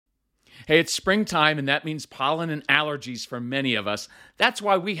Hey, it's springtime, and that means pollen and allergies for many of us. That's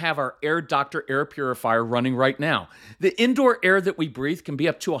why we have our Air Doctor air purifier running right now. The indoor air that we breathe can be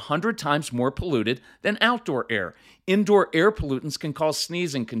up to 100 times more polluted than outdoor air. Indoor air pollutants can cause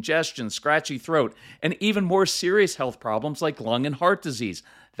sneezing, congestion, scratchy throat, and even more serious health problems like lung and heart disease.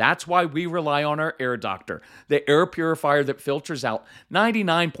 That's why we rely on our Air Doctor, the air purifier that filters out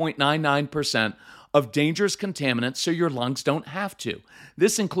 99.99% of dangerous contaminants so your lungs don't have to.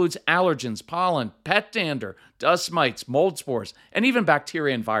 This includes allergens, pollen, pet dander, dust mites, mold spores, and even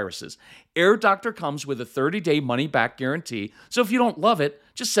bacteria and viruses. Air Doctor comes with a 30-day money-back guarantee, so if you don't love it,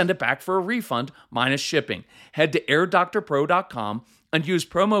 just send it back for a refund minus shipping. Head to airdoctorpro.com and use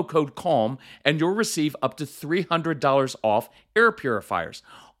promo code CALM, and you'll receive up to $300 off air purifiers.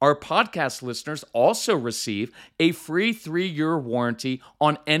 Our podcast listeners also receive a free 3-year warranty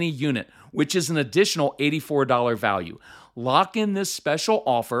on any unit, which is an additional $84 value. Lock in this special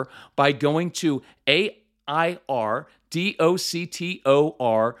offer by going to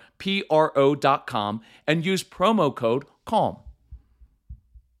airdoctorpro.com and use promo code CALM.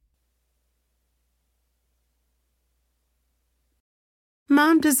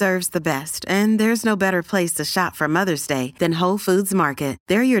 Mom deserves the best, and there's no better place to shop for Mother's Day than Whole Foods Market.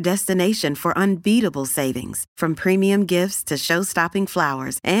 They're your destination for unbeatable savings, from premium gifts to show-stopping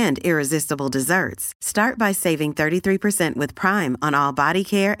flowers and irresistible desserts. Start by saving 33% with Prime on all body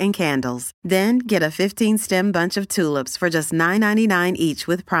care and candles. Then get a 15-stem bunch of tulips for just $9.99 each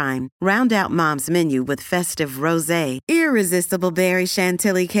with Prime. Round out Mom's menu with festive rosé, irresistible berry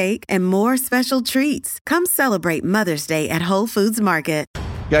chantilly cake, and more special treats. Come celebrate Mother's Day at Whole Foods Market.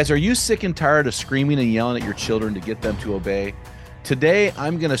 Guys, are you sick and tired of screaming and yelling at your children to get them to obey? Today,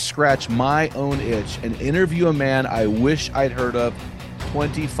 I'm going to scratch my own itch and interview a man I wish I'd heard of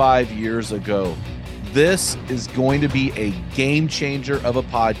 25 years ago. This is going to be a game changer of a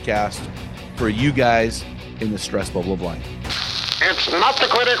podcast for you guys in the stress bubble of life. It's not the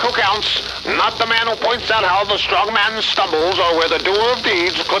critic who counts, not the man who points out how the strong man stumbles or where the doer of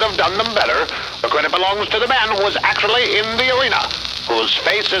deeds could have done them better. The credit belongs to the man who was actually in the arena, whose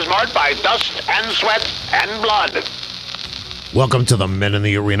face is marked by dust and sweat and blood. Welcome to the Men in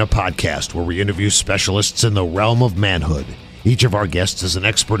the Arena podcast, where we interview specialists in the realm of manhood. Each of our guests is an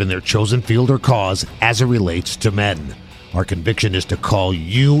expert in their chosen field or cause as it relates to men. Our conviction is to call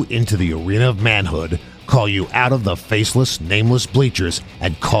you into the arena of manhood, call you out of the faceless, nameless bleachers,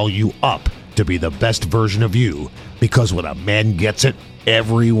 and call you up to be the best version of you, because when a man gets it,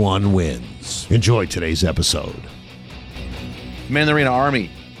 everyone wins. Enjoy today's episode. Men in the Arena Army,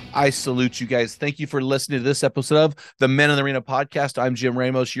 I salute you guys. Thank you for listening to this episode of the Men in the Arena podcast. I'm Jim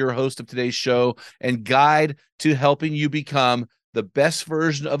Ramos, your host of today's show and guide to helping you become the best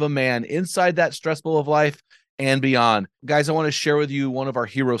version of a man inside that stress ball of life and beyond. Guys, I want to share with you one of our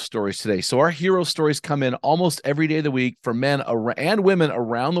hero stories today. So our hero stories come in almost every day of the week from men and women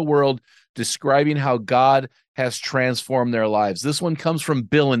around the world describing how God has transformed their lives. This one comes from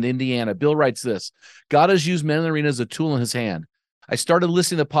Bill in Indiana. Bill writes this: God has used Men in the Arena as a tool in his hand. I started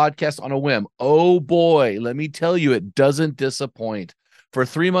listening to the podcast on a whim. Oh boy, let me tell you, it doesn't disappoint. For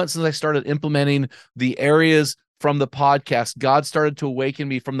 3 months since I started implementing the areas from the podcast, God started to awaken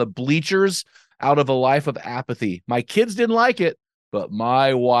me from the bleachers out of a life of apathy. My kids didn't like it, but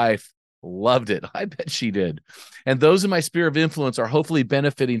my wife loved it. I bet she did. And those in my sphere of influence are hopefully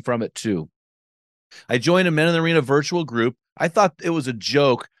benefiting from it too. I joined a Men in the Arena virtual group. I thought it was a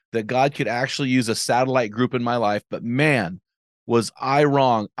joke that God could actually use a satellite group in my life, but man, was I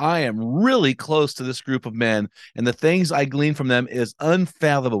wrong. I am really close to this group of men, and the things I glean from them is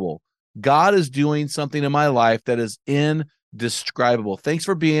unfathomable. God is doing something in my life that is indescribable. Thanks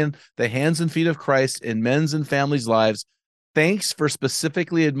for being the hands and feet of Christ in men's and families' lives. Thanks for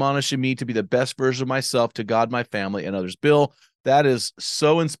specifically admonishing me to be the best version of myself to God, my family, and others. Bill, that is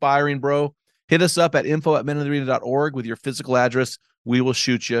so inspiring, bro. Hit us up at info@meninthearena.org with your physical address. We will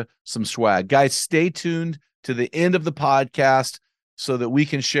shoot you some swag. Guys, stay tuned to the end of the podcast so that we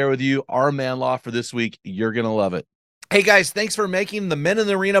can share with you our man law for this week. You're going to love it. Hey guys, thanks for making the Men in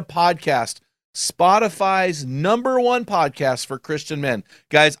the Arena podcast Spotify's #1 podcast for Christian men.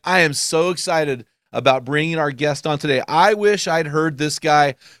 Guys, I am so excited about bringing our guest on today. I wish I'd heard this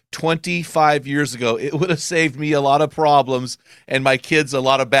guy 25 years ago. It would have saved me a lot of problems and my kids a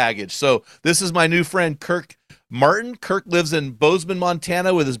lot of baggage. So this is my new friend, Kirk Martin. Kirk lives in Bozeman,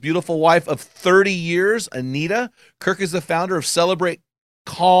 Montana with his beautiful wife of 30 years, Anita. Kirk is the founder of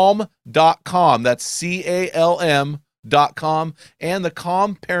CelebrateCalm.com. That's CALM.com, and the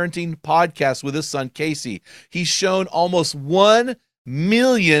Calm Parenting Podcast with his son, Casey. He's shown almost 1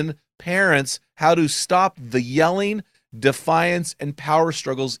 million parents how to stop the yelling defiance, and power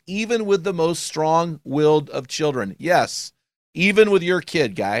struggles, even with the most strong-willed of children. Yes, even with your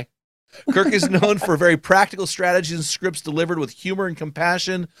kid, Guy. Kirk is known for very practical strategies and scripts delivered with humor and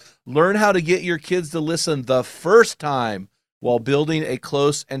compassion. Learn how to get your kids to listen the first time while building a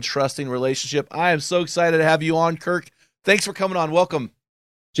close and trusting relationship. I am so excited to have you on, Kirk. Thanks for coming on. Welcome.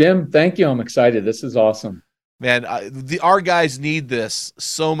 Jim, thank you. I'm excited. This is awesome. Man, our guys need this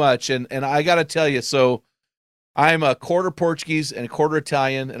so much. And I got to tell you, so I'm a quarter Portuguese and a quarter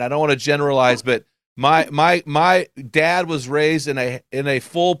Italian, and I don't want to generalize, but my dad was raised in a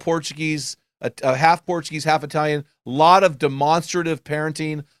full Portuguese, a half Portuguese, half Italian. A lot of demonstrative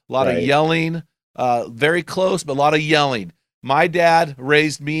parenting, a lot of yelling, very close, but a lot of yelling. My dad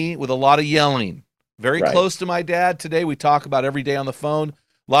raised me with a lot of yelling. Very close to my dad. Today we talk about every day on the phone.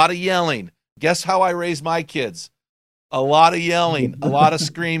 A lot of yelling. Guess how I raised my kids? A lot of yelling, a lot of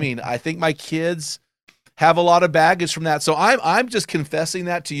screaming. I think my kids have a lot of baggage from that. So I'm just confessing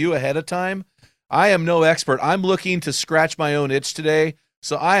that to you ahead of time. I am no expert. I'm looking to scratch my own itch today.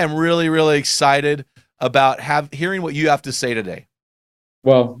 So I am really, really excited about hearing what you have to say today.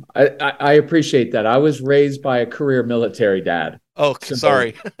 Well, I appreciate that. I was raised by a career military dad. Oh, so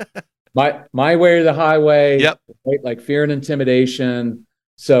sorry. my way or the highway. Yep. Right? Like fear and intimidation.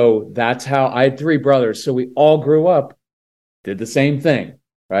 So that's how I had 3 brothers. So we all grew up, did the same thing.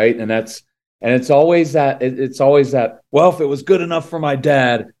 Right. And it's always that, well, if it was good enough for my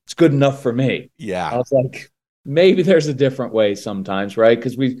dad, it's good enough for me. Yeah. I was like, maybe there's a different way sometimes, right?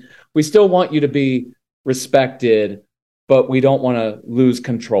 Because we still want you to be respected, but we don't want to lose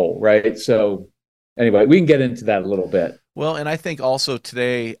control, right? So anyway, we can get into that a little bit. Well, and I think also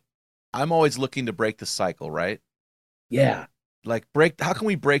today, I'm always looking to break the cycle, right? Yeah. Like how can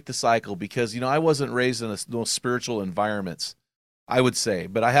we break the cycle? Because, I wasn't raised in those spiritual environments, I would say,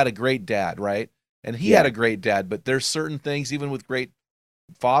 but I had a great dad, right? And he had a great dad, but there's certain things, even with great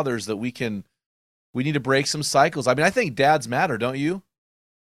fathers, that we need to break some cycles. I mean, I think dads matter, don't you?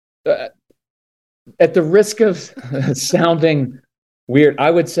 At the risk of sounding weird, I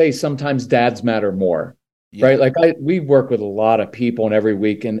would say sometimes dads matter more, right? Like we work with a lot of people and every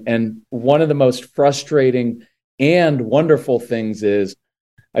week, and one of the most frustrating and wonderful things is,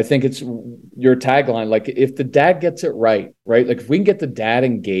 I think it's your tagline. Like if the dad gets it right? Like if we can get the dad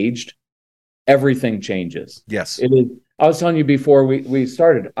engaged, everything changes. Yes. It is. I was telling you before we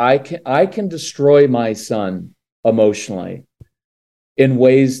started, I can destroy my son emotionally in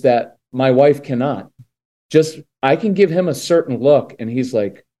ways that my wife cannot. Just, I can give him a certain look and he's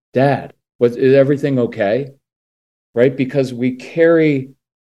like, Dad, is everything okay? Right? Because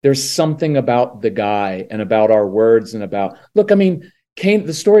there's something about the guy and about our words and about, look, I mean,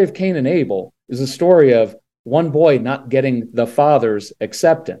 the story of Cain and Abel is a story of one boy not getting the father's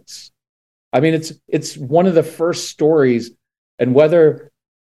acceptance. I mean, it's one of the first stories, and whether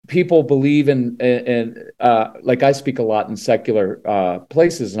people believe in like I speak a lot in secular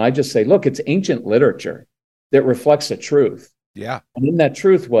places, and I just say, look, it's ancient literature that reflects a truth. Yeah. And in that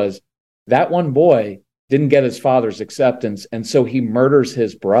truth was that one boy didn't get his father's acceptance, and so he murders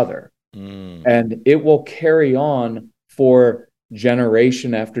his brother. And it will carry on for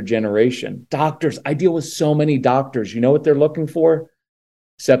generation after generation. Doctors, I deal with so many doctors. You know what they're looking for?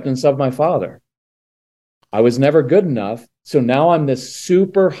 Acceptance of my father. I was never good enough, so now I'm this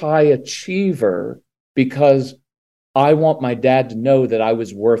super high achiever because I want my dad to know that I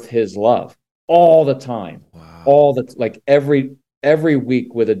was worth his love all the time. Wow. Like every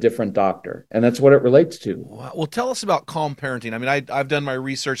week with a different doctor, and that's what it relates to. Wow. Well, tell us about Calm Parenting. I mean, I've done my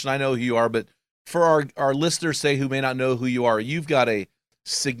research and I know who you are, but for our listeners, say, who may not know who you are, you've got a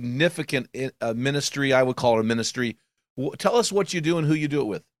significant ministry. I would call it a ministry. Tell us what you do and who you do it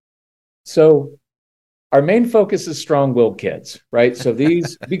with. So our main focus is strong-willed kids, right? So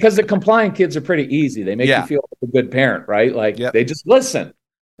these, because the compliant kids are pretty easy. They make you feel like a good parent, right? Like they just listen.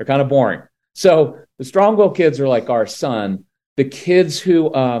 They're kind of boring. So the strong-willed kids are like our son. The kids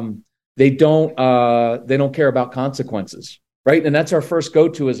who they don't care about consequences, right? And that's our first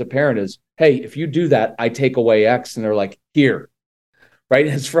go-to as a parent is, hey, if you do that, I take away X. And they're like, here, right?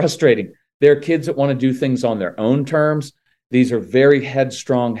 And it's frustrating. They're kids that want to do things on their own terms. These are very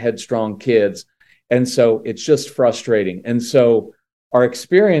headstrong kids. And so it's just frustrating. And so our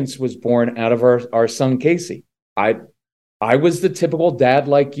experience was born out of our son, Casey. I was the typical dad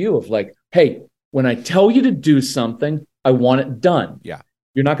like you of like, hey, when I tell you to do something, I want it done. Yeah.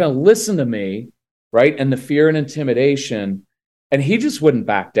 You're not going to listen to me, right? And the fear and intimidation. And he just wouldn't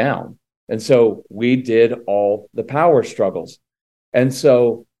back down. And so we did all the power struggles. And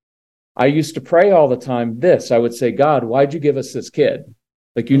so I used to pray all the time I would say, God, why'd you give us this kid?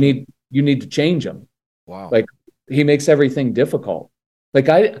 Like you need to change him. Wow. Like he makes everything difficult. Like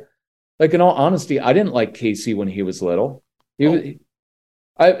in all honesty, I didn't like Casey when he was little. He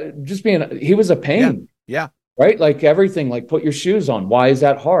was a pain. Yeah. Right? Like everything, like put your shoes on. Why is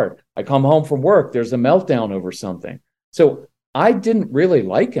that hard? I come home from work, there's a meltdown over something. So I didn't really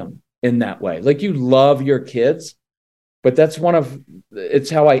like him in that way. Like you love your kids, but it's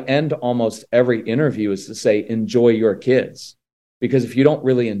how I end almost every interview is to say, enjoy your kids. Because if you don't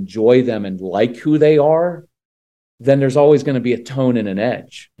really enjoy them and like who they are, then there's always going to be a tone and an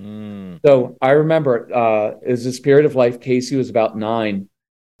edge. So I remember it was this period of life, Casey was about 9,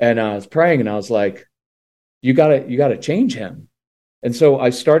 and I was praying and I was like, you gotta change him. And so I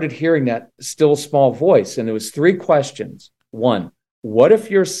started hearing that still small voice, and it was 3 questions. 1, what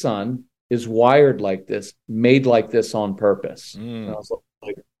if your son is wired like this, made like this on purpose? And I was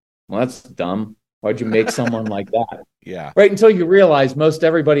like, well, that's dumb. Why'd you make someone like that? Yeah. Right. Until you realize most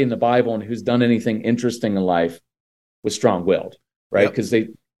everybody in the Bible and who's done anything interesting in life was strong-willed, right? Because right.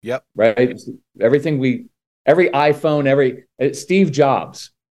 Every iPhone, Steve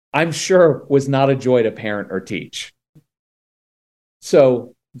Jobs, I'm sure was not a joy to parent or teach.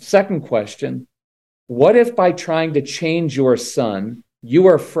 So, second question, what if by trying to change your son, you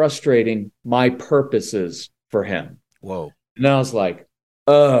are frustrating my purposes for him? Whoa. And I was like,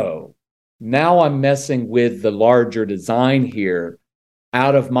 oh, now I'm messing with the larger design here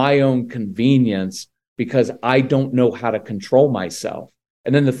out of my own convenience because I don't know how to control myself.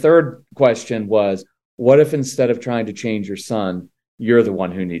 And then the third question was, what if instead of trying to change your son, you're the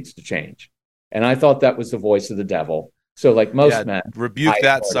one who needs to change? And I thought that was the voice of the devil. So like most men, rebuke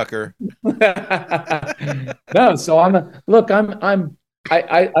that sucker. No, so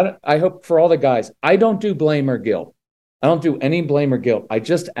I hope for all the guys, I don't do blame or guilt. I don't do any blame or guilt. I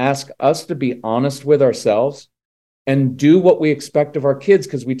just ask us to be honest with ourselves and do what we expect of our kids,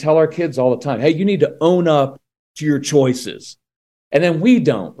 because we tell our kids all the time, hey, you need to own up to your choices. And then we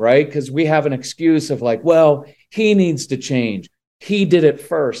don't, right? Because we have an excuse of like, well, he needs to change. He did it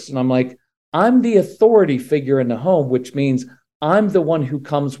first. And I'm like, I'm the authority figure in the home, which means I'm the one who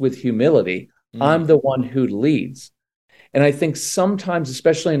comes with humility. I'm the one who leads. And I think sometimes,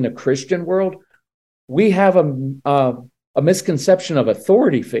 especially in the Christian world, we have a misconception of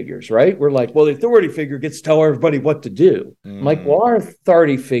authority figures, right? We're like, well, the authority figure gets to tell everybody what to do. I'm like, well, our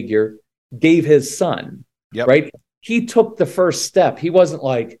authority figure gave his son, right? He took the first step. He wasn't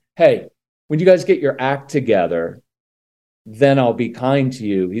like, hey, when you guys get your act together, then I'll be kind to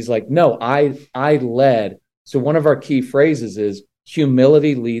you. He's like, no, I led. So one of our key phrases is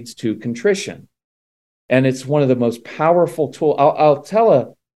humility leads to contrition. And it's one of the most powerful tools. I'll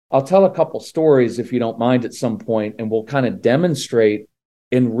tell a couple stories, if you don't mind, at some point, and we'll kind of demonstrate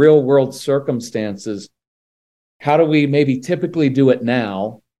in real world circumstances, how do we maybe typically do it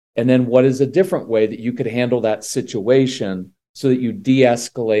now? And then what is a different way that you could handle that situation so that you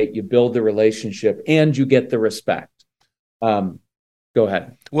de-escalate, you build the relationship, and you get the respect? Go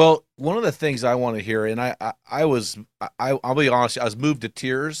ahead. Well, one of the things I want to hear, and I'll be honest, I was moved to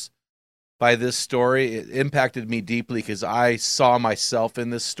tears by this story. It impacted me deeply because I saw myself in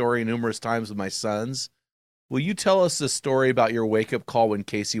this story numerous times with my sons. Will you tell us the story about your wake-up call when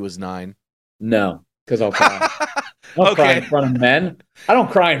Casey was 9? No, because I'll cry. I don't cry in front of men. I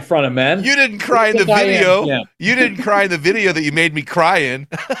don't cry in front of men. You didn't cry in the video. You didn't cry in the video that you made me cry in.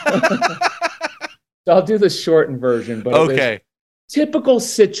 So I'll do the shortened version, but okay. Typical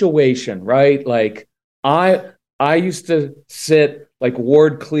situation, right? Like I used to sit like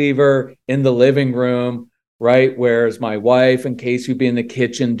Ward Cleaver in the living room, right? Whereas my wife and Casey would be in the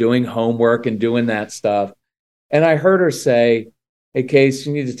kitchen doing homework and doing that stuff. And I heard her say, hey, Casey,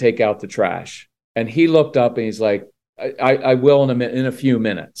 you need to take out the trash. And he looked up and he's like, I will in a few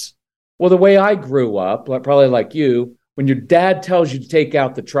minutes. Well, the way I grew up, probably like you, when your dad tells you to take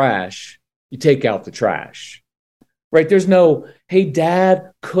out the trash, you take out the trash, right? There's no, hey,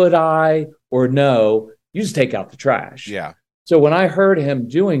 Dad, could I? Or no, you just take out the trash. Yeah. So when I heard him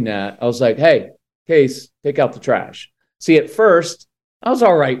doing that, I was like, hey, Case, take out the trash. See, at first, I was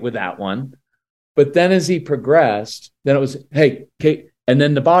all right with that one. But then as he progressed, then it was, hey, Kate, and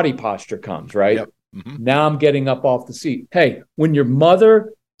then the body posture comes, right? Yep. Mm-hmm. Now I'm getting up off the seat. Hey, when your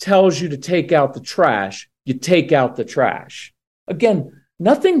mother tells you to take out the trash, you take out the trash. Again,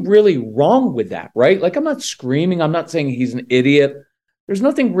 nothing really wrong with that, right? Like I'm not screaming. I'm not saying he's an idiot. There's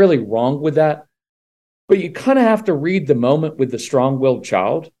nothing really wrong with that. But you kind of have to read the moment with the strong-willed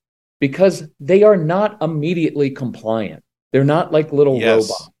child because they are not immediately compliant. They're not like little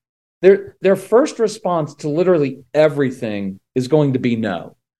robots. Their first response to literally everything is going to be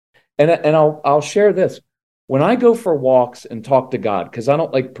no. And I'll share this. When I go for walks and talk to God, because I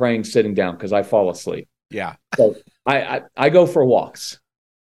don't like praying sitting down because I fall asleep. Yeah. So I go for walks.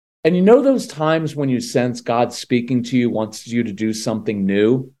 And you know those times when you sense God speaking to you, wants you to do something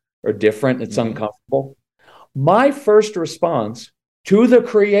new or different, it's uncomfortable? My first response to the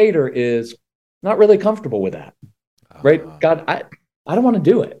Creator is not really comfortable with that, right? God, I don't want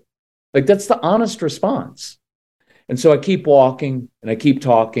to do it. Like, that's the honest response. And so I keep walking and I keep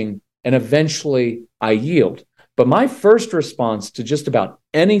talking, and eventually I yield. But my first response to just about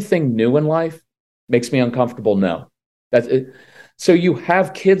anything new in life makes me uncomfortable. No. That's it. So you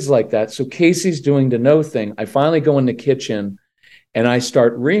have kids like that. So Casey's doing the no thing. I finally go in the kitchen and I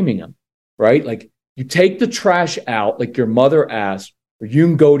start reaming him, right? Like, you take the trash out like your mother asked, or you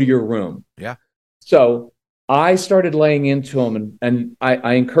can go to your room. Yeah. So I started laying into him, and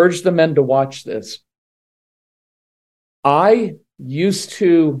I encouraged the men to watch this. I used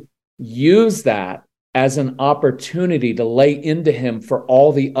to use that as an opportunity to lay into him for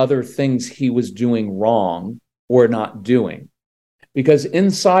all the other things he was doing wrong or not doing. Because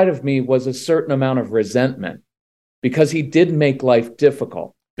inside of me was a certain amount of resentment because he did make life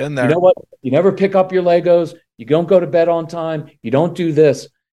difficult. Been there. You know what? You never pick up your Legos. You don't go to bed on time. You don't do this.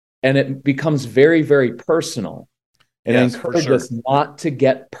 And it becomes very, very personal. And Yes, I encourage us not to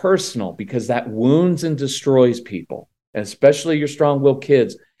get personal because that wounds and destroys people, and especially your strong-willed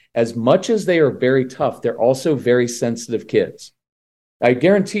kids. As much as they are very tough, they're also very sensitive kids. I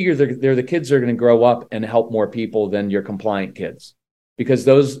guarantee you they're the kids that are going to grow up and help more people than your compliant kids, because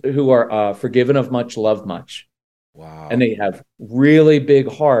those who are forgiven of much love much. Wow. And they have really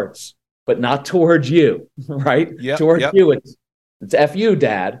big hearts, but not towards you, right? Yep, Towards you, it's F you,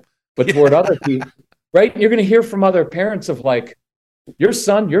 Dad, but toward other people, right? You're going to hear from other parents of like, your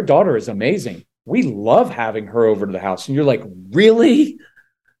son, your daughter is amazing. We love having her over to the house. And you're like, really?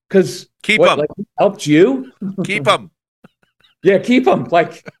 Because keep them. Like, helped you? Keep them. Yeah, keep them.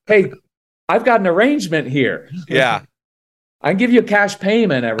 Like, hey, I've got an arrangement here. Yeah. I can give you a cash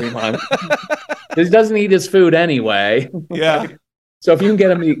payment every month. He doesn't eat his food anyway. Yeah. So if you can get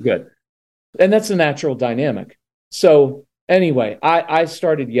him to eat, good. And that's a natural dynamic. So anyway, I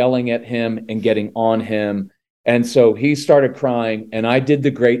started yelling at him and getting on him. And so he started crying, and I did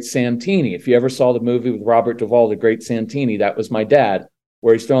the Great Santini. If you ever saw the movie with Robert Duvall, The Great Santini, that was my dad,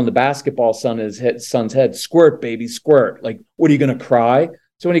 where he's throwing the basketball on his son's head. Squirt, baby, squirt. Like, what, are you going to cry?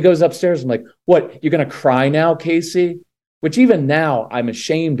 So when he goes upstairs, I'm like, what, you're going to cry now, Casey? Which even now I'm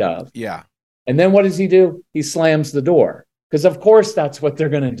ashamed of. Yeah. And then what does he do? He slams the door. Because of course that's what they're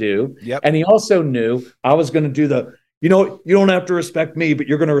going to do. Yep. And he also knew I was going to do the, you don't have to respect me, but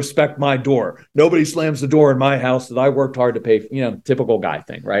you're going to respect my door. Nobody slams the door in my house that I worked hard to pay for, typical guy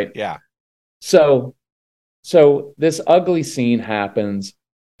thing, right? Yeah. So this ugly scene happens,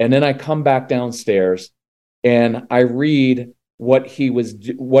 and then I come back downstairs and I read what he was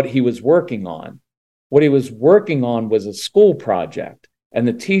working on. What he was working on was a school project, and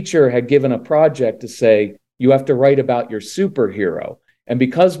the teacher had given a project to say, you have to write about your superhero. And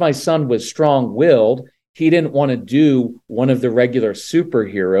because my son was strong-willed, he didn't want to do one of the regular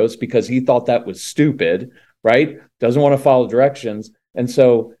superheroes because he thought that was stupid, right? Doesn't want to follow directions. And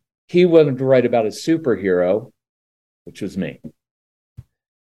so he wanted to write about his superhero, which was me,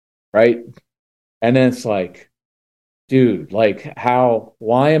 right? And then it's like, dude, like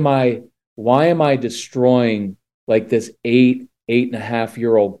why am I destroying like this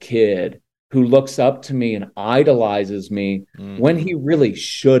 8.5-year-old kid who looks up to me and idolizes me when he really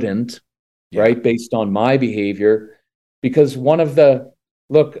shouldn't, right? Based on my behavior. Because we'll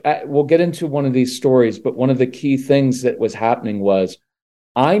get into one of these stories, but one of the key things that was happening was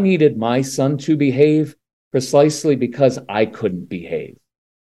I needed my son to behave precisely because I couldn't behave.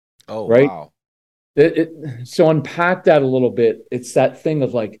 Oh, right? Wow. So unpack that a little bit. It's that thing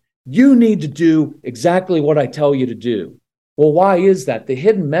of like, you need to do exactly what I tell you to do. Well, why is that? The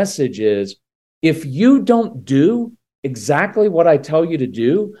hidden message is, if you don't do exactly what I tell you to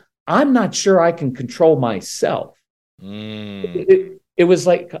do, I'm not sure I can control myself. It was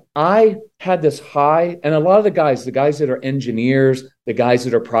like I had this high, and a lot of the guys that are engineers, the guys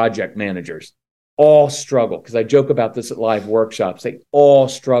that are project managers, all struggle, because I joke about this at live workshops. They all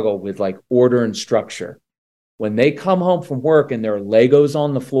struggle with like order and structure. When they come home from work and there are Legos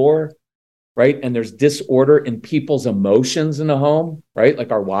on the floor, right? And there's disorder in people's emotions in the home, right?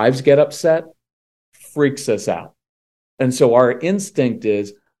 Like our wives get upset, freaks us out. And so our instinct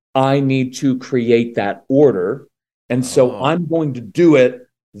is, I need to create that order. And so I'm going to do it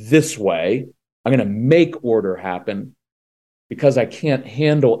this way. I'm going to make order happen because I can't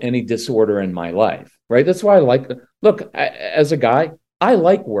handle any disorder in my life, right? That's why as a guy, I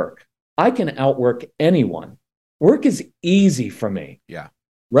like work. I can outwork anyone. Work is easy for me. Yeah.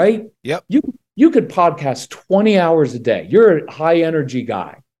 Right? Yep. you could podcast 20 hours a day. You're a high energy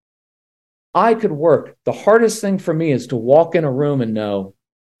guy. I could work. The hardest thing for me is to walk in a room and know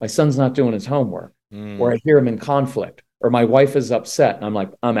my son's not doing his homework, or I hear him in conflict, or my wife is upset. And I'm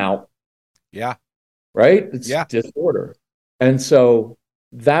like, I'm out. Yeah. Right? It's disorder. And so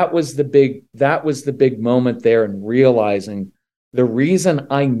that was the big moment there, and realizing the reason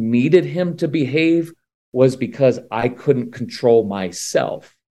I needed him to behave was because I couldn't control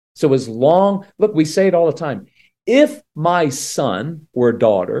myself. So look, we say it all the time. If my son or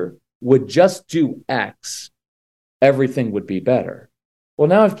daughter would just do X, everything would be better. Well,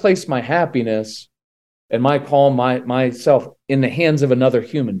 now I've placed my happiness and my calm, myself in the hands of another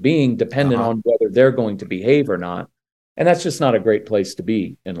human being, dependent on whether they're going to behave or not. And that's just not a great place to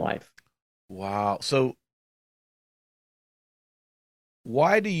be in life. Wow. So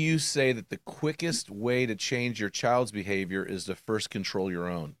why do you say that the quickest way to change your child's behavior is to first control your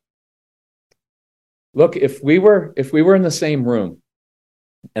own? Look, if we were in the same room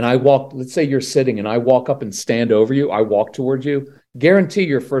and let's say you're sitting and I walk up and stand over you, I walk towards you, guarantee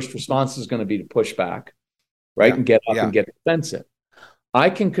your first response is going to be to push back, right? Yeah. And get up and get defensive. I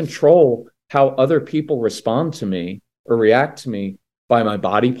can control how other people respond to me or react to me by my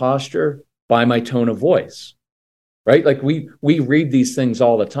body posture, by my tone of voice, right? Like we read these things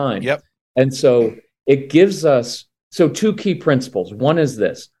all the time. Yep. And so it gives us, two key principles. One is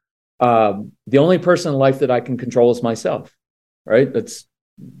this, the only person in life that I can control is myself, right?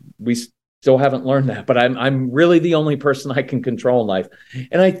 We still haven't learned that, but I'm really the only person I can control in life.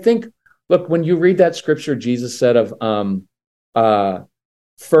 And I think, look, when you read that scripture, Jesus said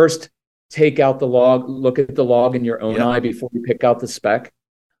first take out the log, look at the log in your own eye before you pick out the speck.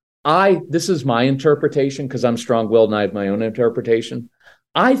 This is my interpretation, because I'm strong-willed and I have my own interpretation.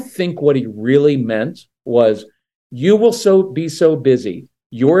 I think what he really meant was, you will be so busy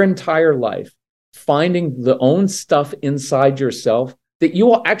your entire life finding the own stuff inside yourself that you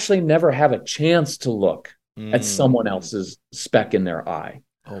will actually never have a chance to look at someone else's speck in their eye.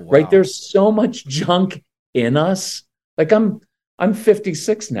 Oh, wow. Right? There's so much junk in us. Like I'm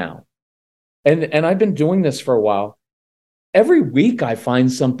 56 now. And I've been doing this for a while. Every week I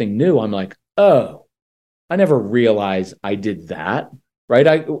find something new. I'm like, oh, I never realized I did that.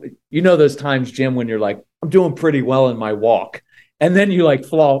 Right? Those times, Jim, when you're like, I'm doing pretty well in my walk, and then you like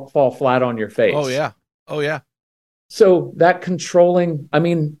fall flat on your face. Oh yeah. So that controlling, I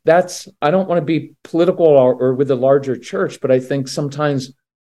don't want to be political or with the larger church, but I think sometimes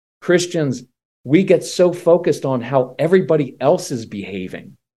Christians, we get so focused on how everybody else is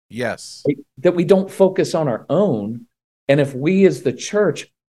behaving. Yes. Right, that we don't focus on our own. And if we as the church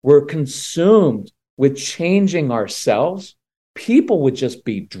were consumed with changing ourselves, people would just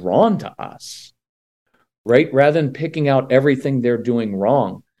be drawn to us, right? Rather than picking out everything they're doing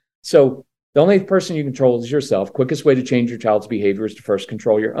wrong. So the only person you control is yourself. Quickest way to change your child's behavior is to first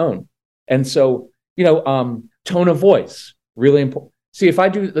control your own. And so, tone of voice, really important. See, if I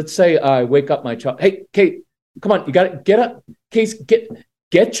do, let's say I wake up my child, hey, Kate, come on, you got to get up. Case,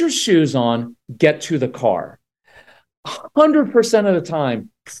 get your shoes on, get to the car. 100% of the time,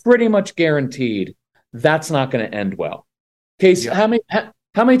 pretty much guaranteed, that's not going to end well. Case, how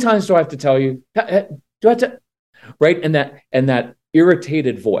many times do I have to tell you? Do I have to? Right, and that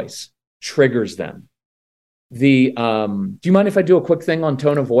irritated voice triggers them. Do you mind if I do a quick thing on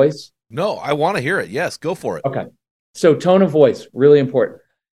tone of voice? No, I want to hear it. Yes, go for it. Okay. So tone of voice, really important.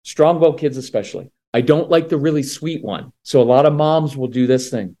 Strong-willed kids especially. I don't like the really sweet one. So a lot of moms will do this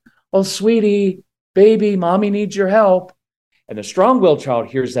thing. Oh, sweetie, baby, mommy needs your help. And the strong-willed child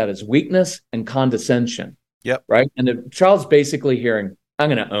hears that as weakness and condescension. Yep. Right? And the child's basically hearing, I'm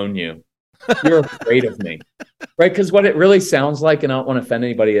going to own you. You're afraid of me. Right? Because what it really sounds like, and I don't want to offend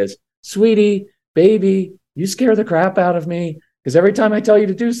anybody, is, sweetie, baby, you scare the crap out of me. Because every time I tell you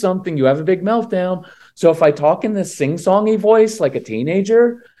to do something, you have a big meltdown. So if I talk in this sing-songy voice like a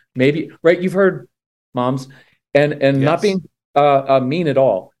teenager, maybe, right? You've heard moms, and yes. Not being mean at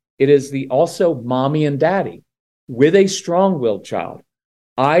all. It is also mommy and daddy with a strong-willed child.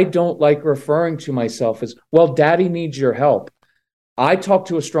 I don't like referring to myself as, well, daddy needs your help. I talk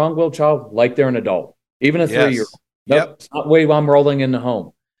to a strong-willed child like they're an adult, even a 3-year-old. Nope, it's not the way I'm rolling in the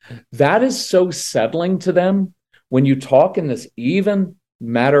home. That is so settling to them when you talk in this even,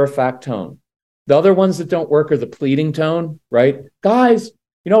 matter-of-fact tone. The other ones that don't work are the pleading tone, right? Guys,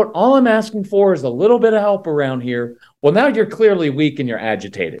 you know what? All I'm asking for is a little bit of help around here. Well, now you're clearly weak and you're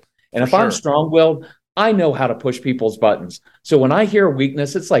agitated. And if I'm strong-willed, I know how to push people's buttons. So when I hear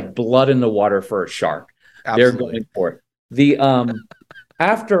weakness, it's like blood in the water for a shark. Absolutely. They're going for it.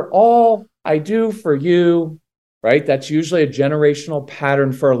 After all I do for you, right? That's usually a generational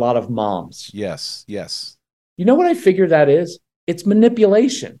pattern for a lot of moms. Yes. Yes. You know what I figure that is? It's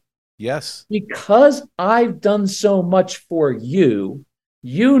manipulation. Yes. Because I've done so much for you,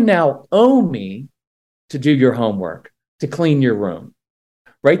 you now owe me to do your homework, to clean your room,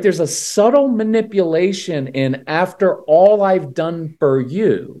 right? There's a subtle manipulation in after all I've done for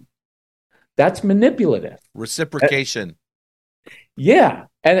you. That's manipulative. Reciprocation. Yeah.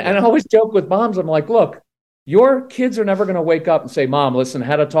 And I always joke with moms, I'm like, look, your kids are never going to wake up and say, Mom, listen, I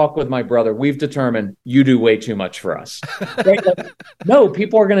had a talk with my brother. We've determined you do way too much for us. Right? Like, no,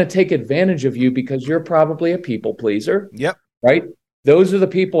 people are going to take advantage of you because you're probably a people pleaser. Yep. Right? Those are the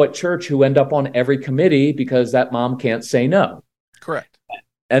people at church who end up on every committee because that mom can't say no. Correct.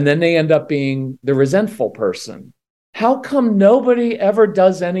 And then they end up being the resentful person. How come nobody ever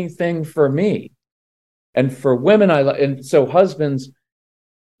does anything for me? And for women, and so husbands,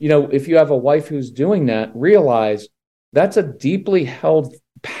 you know, if you have a wife who's doing that, realize that's a deeply held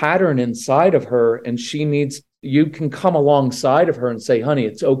pattern inside of her. And you can come alongside of her and say, honey,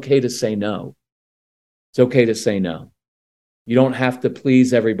 it's okay to say no. It's okay to say no. You don't have to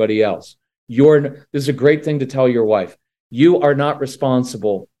please everybody else. This is a great thing to tell your wife. You are not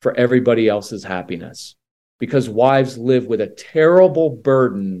responsible for everybody else's happiness, because wives live with a terrible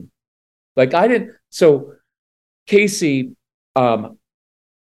burden. So Casey,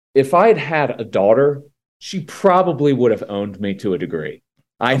 if I'd had a daughter, she probably would have owned me to a degree.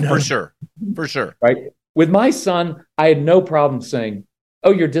 I know. For sure. Right. With my son, I had no problem saying,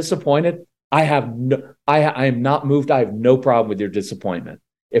 oh, you're disappointed. I am not moved. I have no problem with your disappointment.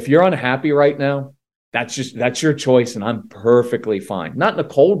 If you're unhappy right now, that's your choice. And I'm perfectly fine. Not in a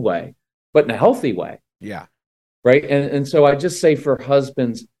cold way, but in a healthy way. Yeah. Right. And so I just say for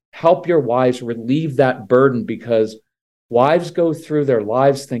husbands, help your wives relieve that burden, because wives go through their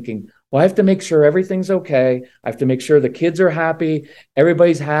lives thinking, well, I have to make sure everything's okay. I have to make sure the kids are happy.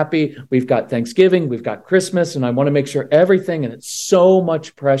 Everybody's happy. We've got Thanksgiving, we've got Christmas, and I want to make sure everything. And it's so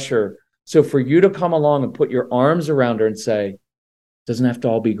much pressure. So for you to come along and put your arms around her and say, it doesn't have to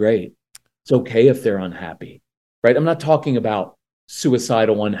all be great. It's okay if they're unhappy, right? I'm not talking about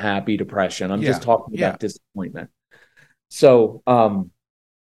suicidal, unhappy, depression. I'm just talking about disappointment. So,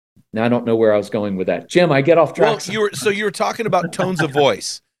 now I don't know where I was going with that. Jim, I get off track. Well, you were talking about tones of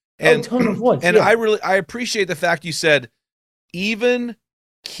voice. And tone of voice. And I appreciate the fact you said even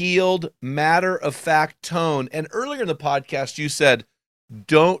keeled, matter-of-fact tone. And earlier in the podcast, you said,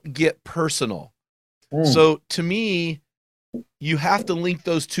 don't get personal. So to me, you have to link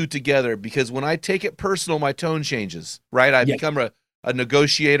those two together, because when I take it personal, my tone changes, right? I become a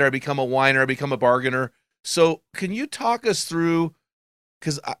negotiator, I become a whiner, I become a bargainer. So can you talk us through,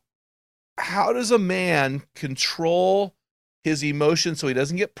 because how does a man control his emotions so he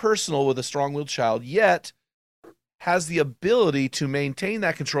doesn't get personal with a strong-willed child, yet has the ability to maintain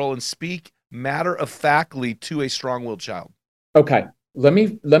that control and speak matter-of-factly to a strong-willed child? Okay, let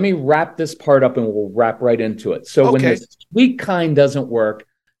me wrap this part up and we'll wrap right into it. So when the sweet kind doesn't work,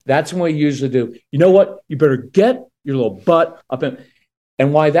 that's when we usually do, you know what? You better get your little butt up in.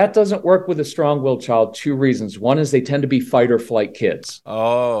 And why that doesn't work with a strong-willed child, two reasons. One is they tend to be fight or flight kids.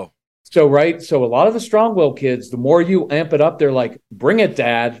 Oh. So a lot of the strong-willed kids, the more you amp it up, they're like, bring it,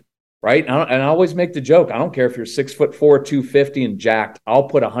 Dad, right? And I always make the joke, I don't care if you're 6'4", 250 and jacked, I'll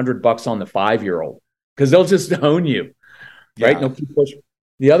put $100 on the 5-year-old, because they'll just own you, right? And they'll keep pushing.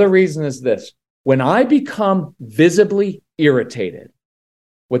 The other reason is this. When I become visibly irritated,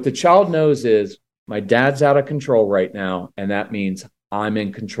 what the child knows is my dad's out of control right now, and that means I'm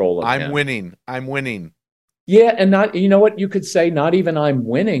in control of him. I'm winning. Yeah, and not, you know what you could say, not even I'm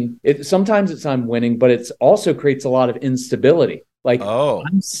winning. Sometimes it's I'm winning, but it also creates a lot of instability. Like,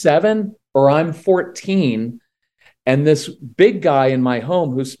 I'm 7 or I'm 14, and this big guy in my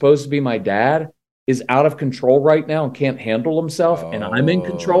home who's supposed to be my dad is out of control right now and can't handle himself, and I'm in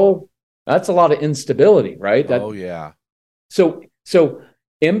control. That's a lot of instability, right? So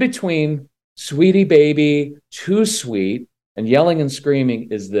in between sweetie baby, too sweet, and yelling and screaming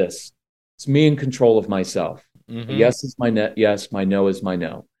is this. It's me in control of myself. Mm-hmm. Yes is my yes, my no is my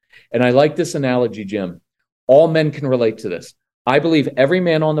no. And I like this analogy, Jim. All men can relate to this. I believe every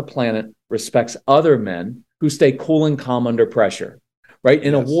man on the planet respects other men who stay cool and calm under pressure, right?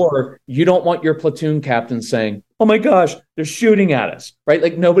 In a war, you don't want your platoon captain saying, oh my gosh, they're shooting at us, right?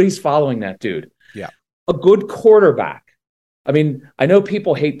 Like nobody's following that dude. Yeah. A good quarterback. I mean, I know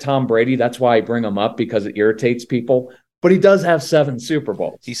people hate Tom Brady. That's why I bring him up, because it irritates people. But he does have 7 Super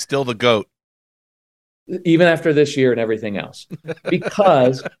Bowls. He's still the GOAT. Even after this year and everything else.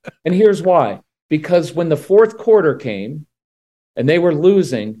 Because, and here's why. Because when the fourth quarter came and they were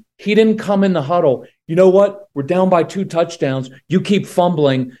losing, he didn't come in the huddle. you know what? We're down by 2 touchdowns. You keep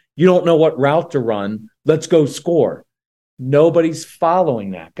fumbling. You don't know what route to run. Let's go score. Nobody's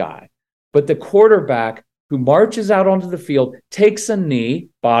following that guy. But the quarterback who marches out onto the field, takes a knee,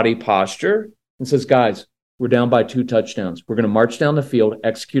 body posture, and says, guys, we're down by 2 touchdowns. We're going to march down the field,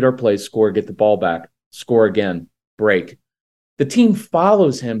 execute our play, score, get the ball back, score again, break. The team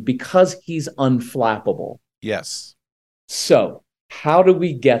follows him because he's unflappable. Yes. So how do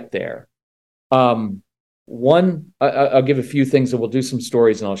we get there? One, I'll give a few things and we'll do some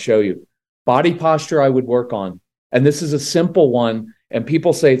stories and I'll show you. Body posture I would work on. And this is a simple one. And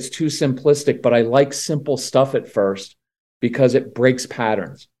people say it's too simplistic, but I like simple stuff at first because it breaks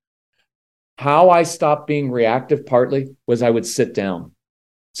patterns. How I stopped being reactive partly was I would sit down.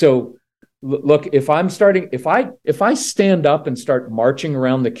 So look, if I stand up and start marching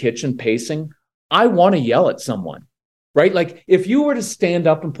around the kitchen pacing, I want to yell at someone, right? Like if you were to stand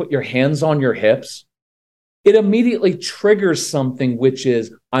up and put your hands on your hips, it immediately triggers something, which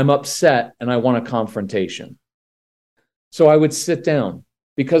is I'm upset and I want a confrontation. So I would sit down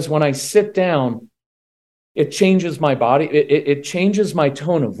because when I sit down, it changes my body. It changes my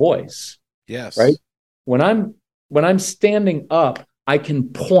tone of voice. Yes. Right. When I'm standing up, I can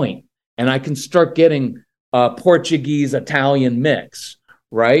point and I can start getting Portuguese, Italian mix.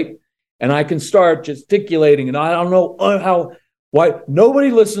 Right. And I can start gesticulating and I don't know why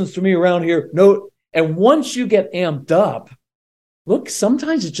nobody listens to me around here. No. And once you get amped up, look,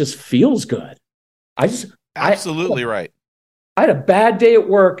 sometimes it just feels good. Absolutely right. I had a bad day at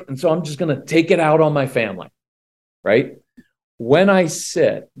work, and so I'm just going to take it out on my family, right? When I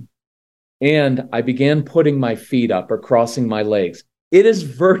sit and I began putting my feet up or crossing my legs, it is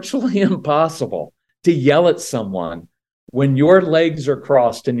virtually impossible to yell at someone when your legs are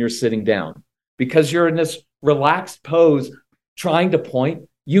crossed and you're sitting down because you're in this relaxed pose trying to point.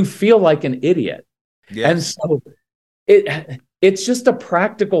 You feel like an idiot. Yes. And so it's just a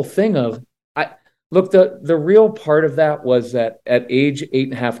practical thing of, look, the real part of that was that at age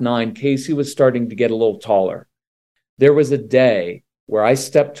 8.5, 9, Casey was starting to get a little taller. There was a day where I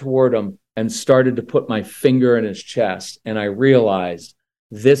stepped toward him and started to put my finger in his chest. And I realized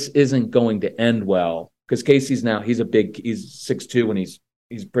this isn't going to end well because Casey's now, he's 6'2" and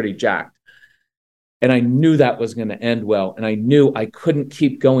he's pretty jacked. And I knew that was going to end well. And I knew I couldn't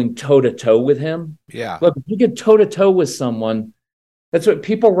keep going toe to toe with him. Yeah. Look, if you get toe to toe with someone, that's what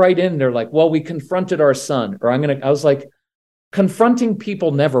people write in. They're like, well, we confronted our son. Or I was like, confronting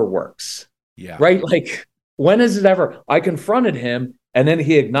people never works. Yeah. Right? Like, when is it ever? I confronted him and then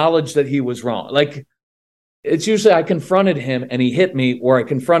he acknowledged that he was wrong. Like, it's usually I confronted him and he hit me, or I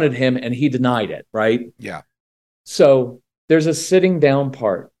confronted him and he denied it. Right? Yeah. So there's a sitting down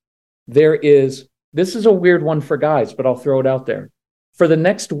part. This is a weird one for guys, but I'll throw it out there. For the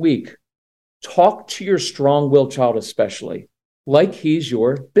next week, talk to your strong-willed child especially like he's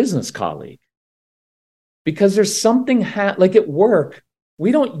your business colleague. Because there's something like at work,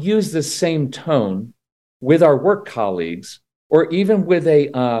 we don't use the same tone with our work colleagues or even with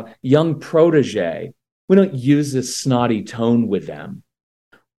a young protege. We don't use this snotty tone with them.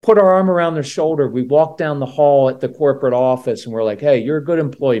 Put our arm around their shoulder. We walk down the hall at the corporate office and we're like, hey, you're a good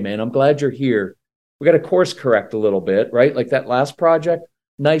employee, man. I'm glad you're here. We got to course correct a little bit, right? Like that last project,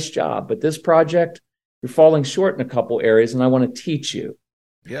 nice job. But this project, you're falling short in a couple areas and I want to teach you.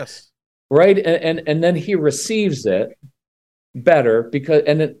 Yes. Right. And then he receives it better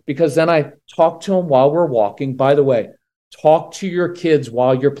because then I talk to him while we're walking. By the way, talk to your kids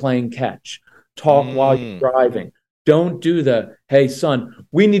while you're playing catch. Talk while you're driving. Don't do hey, son,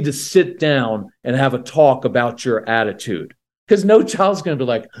 we need to sit down and have a talk about your attitude. Because no child's going to be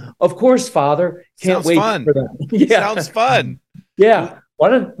like, of course, father, can't wait for that. Yeah. Sounds fun. Yeah. Why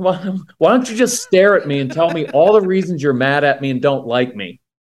don't you just stare at me and tell me all the reasons you're mad at me and don't like me?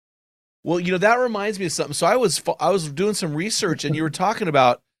 Well, that reminds me of something. So I was doing some research and you were talking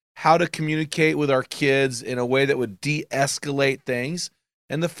about how to communicate with our kids in a way that would de-escalate things.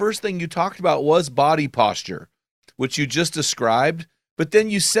 And the first thing you talked about was body posture, which you just described. But then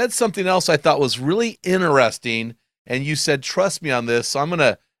you said something else I thought was really interesting. And you said, trust me on this. So I'm going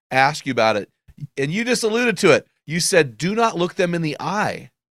to ask you about it. And you just alluded to it. You said, do not look them in the eye.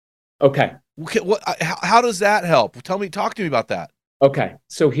 Okay. How does that help? Talk to me about that. Okay.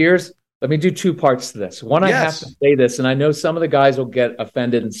 So let me do 2 parts to this. One, yes. I have to say this, and I know some of the guys will get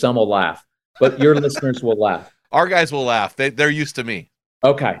offended and some will laugh, but your listeners will laugh. Our guys will laugh. They're used to me.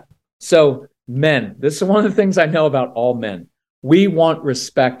 Okay. So men, this is one of the things I know about all men. We want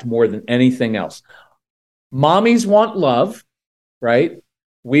respect more than anything else. Mommies want love, right?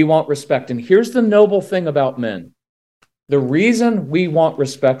 We want respect. And here's the noble thing about men. The reason we want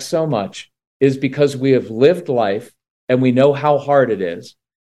respect so much is because we have lived life and we know how hard it is.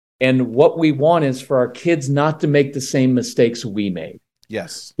 And what we want is for our kids not to make the same mistakes we made.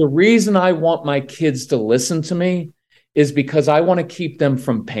 Yes. The reason I want my kids to listen to me is because I want to keep them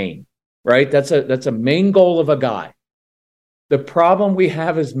from pain, right? That's a main goal of a guy. The problem we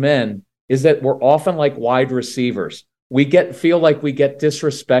have as men is that we're often like wide receivers. We feel like we get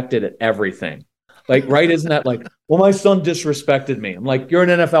disrespected at everything. Like, right? Isn't that like, well, my son disrespected me. I'm like, you're an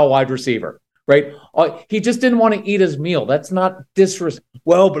NFL wide receiver, right? He just didn't want to eat his meal. That's not disrespect.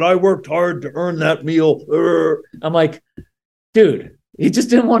 Well, but I worked hard to earn that meal. I'm like, dude, he just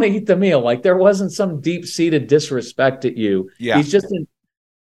didn't want to eat the meal. Like, there wasn't some deep-seated disrespect at you. Yeah. He's just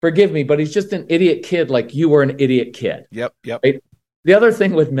forgive me, but he's just an idiot kid like you were an idiot kid. Yep. Right? The other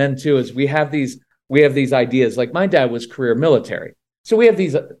thing with men too is we have these ideas. Like, my dad was career military. So we have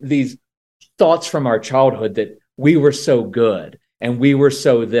these thoughts from our childhood that we were so good and we were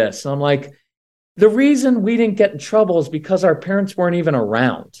so this. And I'm like, the reason we didn't get in trouble is because our parents weren't even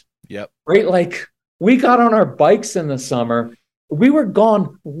around. Yep. Right? Like, we got on our bikes in the summer. We were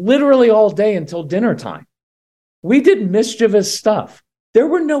gone literally all day until dinner time. We did mischievous stuff. There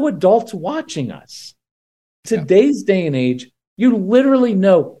were no adults watching us. Today's day and age, you literally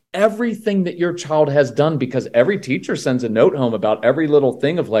know everything that your child has done because every teacher sends a note home about every little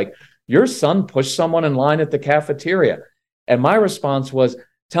thing of like, your son pushed someone in line at the cafeteria. And my response was,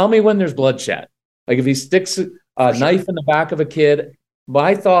 tell me when there's bloodshed. Like, if he sticks a knife in the back of a kid,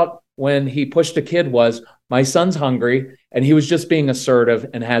 my thought when he pushed a kid was, my son's hungry and he was just being assertive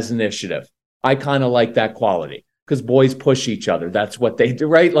and has initiative. I kind of like that quality because boys push each other. That's what they do,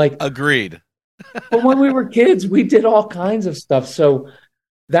 right? Like, agreed. But when we were kids, we did all kinds of stuff. So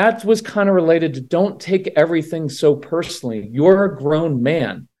that was kind of related to don't take everything so personally. You're a grown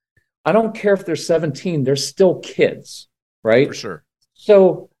man. I don't care if they're 17, they're still kids, right? For sure.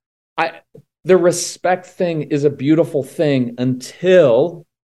 So the respect thing is a beautiful thing until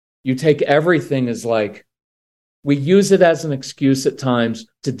you take everything as like, we use it as an excuse at times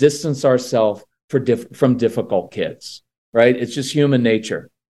to distance ourselves from difficult kids, right? It's just human nature.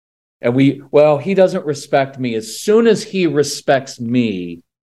 And he doesn't respect me. As soon as he respects me,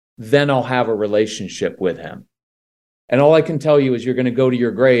 then I'll have a relationship with him. And all I can tell you is you're going to go to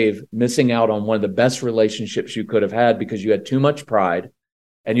your grave missing out on one of the best relationships you could have had because you had too much pride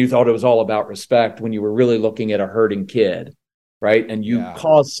and you thought it was all about respect when you were really looking at a hurting kid, right? And you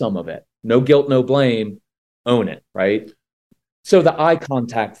caused some of it. No guilt, no blame. Own it, right? So the eye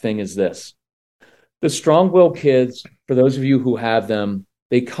contact thing is this. The strong-willed kids, for those of you who have them,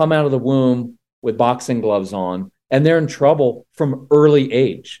 they come out of the womb with boxing gloves on, and they're in trouble from early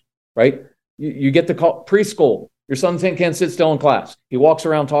age, right? You get the call, preschool, your son can't sit still in class. He walks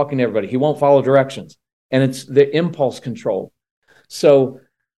around talking to everybody. He won't follow directions. And it's the impulse control. So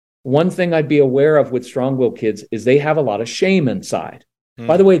one thing I'd be aware of with strong-willed kids is they have a lot of shame inside.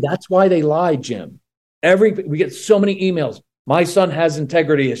 By the way, that's why they lie, Jim. We get so many emails. My son has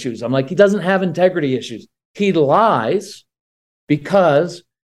integrity issues. I'm like, he doesn't have integrity issues. He lies because,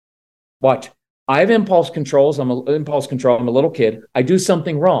 watch, I have impulse control. I'm a little kid. I do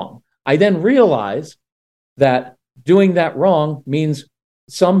something wrong. I then realize that doing that wrong means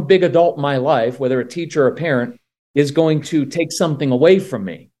some big adult in my life, whether a teacher or a parent, is going to take something away from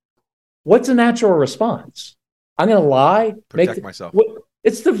me. What's a natural response? I'm going to lie. Protect myself.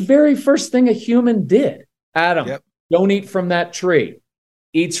 It's the very first thing a human did. Adam, don't eat from that tree.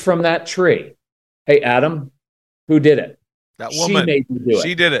 Eats from that tree. Hey, Adam, who did it? That woman. She made me do it.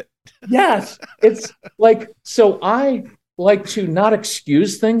 She did it. Yes. It's like, so I like to not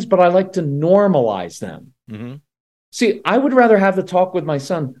excuse things, but I like to normalize them. Mm-hmm. See, I would rather have the talk with my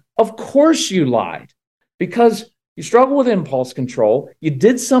son. Of course you lied because you struggle with impulse control. You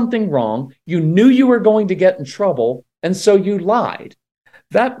did something wrong. You knew you were going to get in trouble. And so you lied.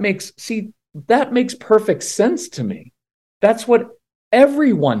 That makes perfect sense to me. That's what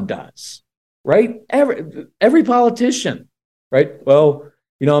everyone does, right? Every politician, right? Well,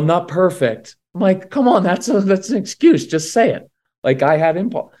 I'm not perfect. I'm like, come on, that's an excuse. Just say it. Like, I had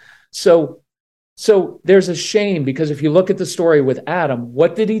impulse. So there's a shame because if you look at the story with Adam,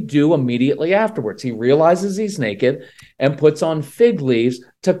 what did he do immediately afterwards? He realizes he's naked and puts on fig leaves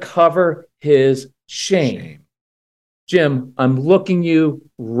to cover his shame. Jim, I'm looking you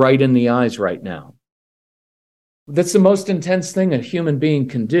right in the eyes right now. That's the most intense thing a human being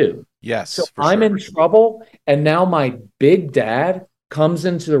can do. Yes. So I'm in trouble, and now my big dad comes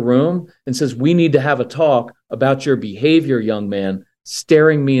into the room and says, we need to have a talk about your behavior, young man,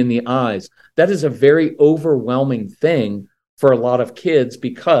 staring me in the eyes. That is a very overwhelming thing for a lot of kids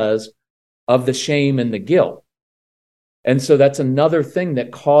because of the shame and the guilt. And so that's another thing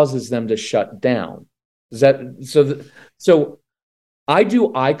that causes them to shut down. Is that so I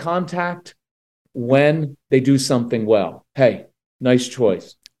do eye contact when they do something well. Hey, nice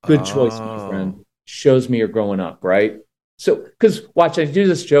choice. Good choice, my friend. Shows me you're growing up, right? So, because watch, I do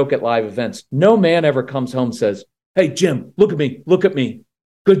this joke at live events. No man ever comes home and says, hey, Jim, look at me. Look at me.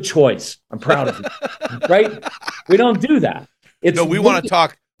 Good choice. I'm proud of you. Right? We don't do that. No, we want to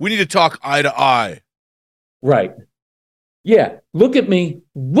talk. We need to talk eye to eye. Right. Yeah. Look at me.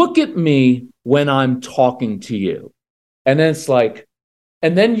 Look at me when I'm talking to you. And then it's like,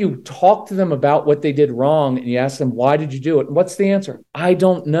 and then you talk to them about what they did wrong and you ask them, why did you do it? And what's the answer? I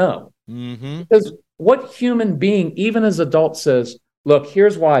don't know. Because what human being, even as adults, says, look,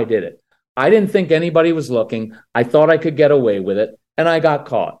 here's why I did it. I didn't think anybody was looking. I thought I could get away with it, and I got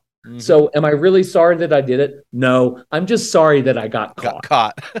caught. So am I really sorry that I did it? No, I'm just sorry that I got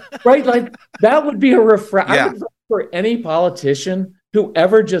caught. Right? Like, that would be a refresh. I would vote for any politician who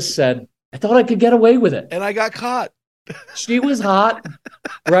ever just said, I thought I could get away with it. And I got caught. She was hot,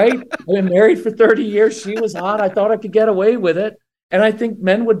 right? I've been married for 30 years. She was hot. I thought I could get away with it. And I think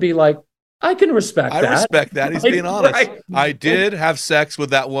men would be like, I can respect that. I respect that. He's being honest. Right. I did have sex with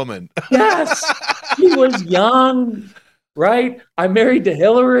that woman. Yes. She was young, right? I'm married to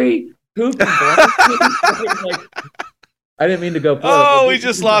Hillary. Who can blame me? I didn't mean to go. Oh, we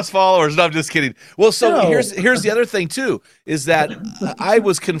just lost followers. No, I'm just kidding. Well, so here's the other thing too, is that I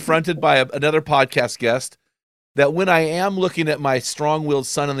was confronted by another podcast guest that when I am looking at my strong-willed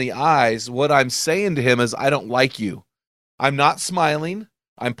son in the eyes, what I'm saying to him is, I don't like you. I'm not smiling.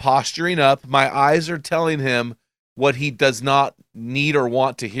 I'm posturing up. My eyes are telling him what he does not need or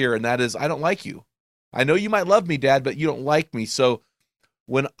want to hear, and that is, I don't like you. I know you might love me, Dad, but you don't like me. So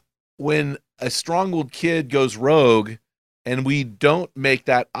when a strong-willed kid goes rogue and we don't make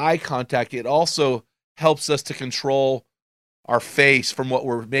that eye contact, it also helps us to control our face from what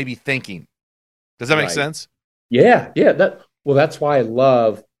we're maybe thinking. Does that make sense? Yeah. That's why I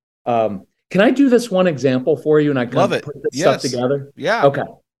love. Can I do this one example for you? And I kind of put this stuff together. Yeah. Okay.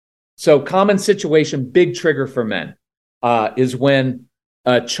 So common situation, big trigger for men, is when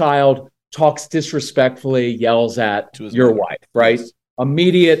a child talks disrespectfully, yells at your wife, right? Yes.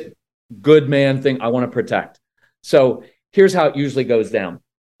 Immediate good man thing. I want to protect. So here's how it usually goes down.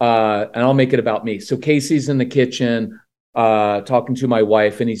 And I'll make it about me. So Casey's in the kitchen, talking to my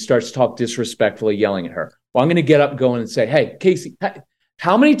wife, and he starts to talk disrespectfully, yelling at her. Well, I'm going to get up, going and say, hey, Casey,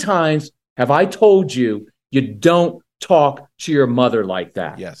 how many times have I told you you don't talk to your mother like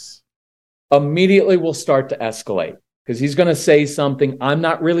that? Yes. Immediately we'll start to escalate because he's going to say something. I'm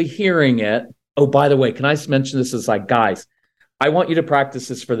not really hearing it. Oh, by the way, can I mention this as like, guys, I want you to practice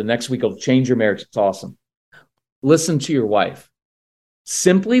this for the next week. It'll change your marriage. It's awesome. Listen to your wife.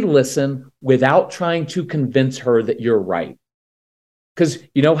 Simply listen without trying to convince her that you're right. Because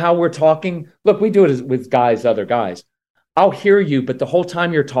you know how we're talking? Look, we do it with guys, other guys. I'll hear you, but the whole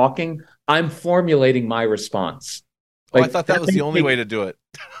time you're talking, I'm formulating my response. Like, I thought that was the only way to do it.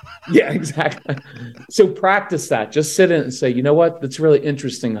 Yeah, exactly. So practice that. Just sit in and say, you know what? That's really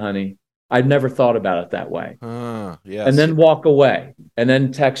interesting, honey. I've never thought about it that way. Yes. And then walk away. And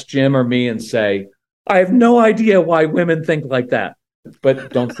then text Jim or me and say, I have no idea why women think like that.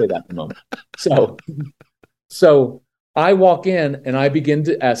 But don't say that in a moment. So I walk in and I begin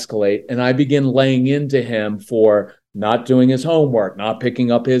to escalate and I begin laying into him for not doing his homework, not picking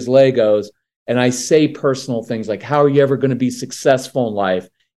up his Legos. And I say personal things like, how are you ever going to be successful in life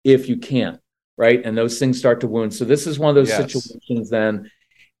if you can't? Right. And those things start to wound. So this is one of those situations. Then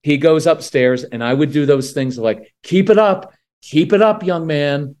he goes upstairs and I would do those things like, keep it up, young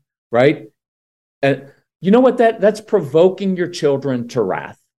man. Right. And you know what that's provoking your children to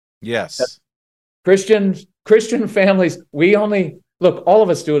wrath. Yes. Christian families, all of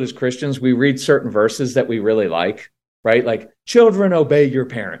us do it as Christians. We read certain verses that we really like, right? Like, children, obey your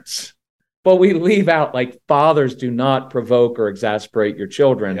parents. But we leave out, like, fathers, do not provoke or exasperate your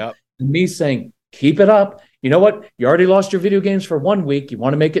children. Yep. And me saying, keep it up. You know what? You already lost your video games for 1 week. You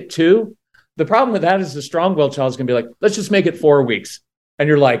want to make it 2? The problem with that is the strong-willed child is going to be like, let's just make it 4 weeks. And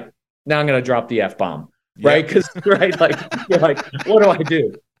you're like, now I'm going to drop the F-bomb, right? Because, right, like, you're like, what do I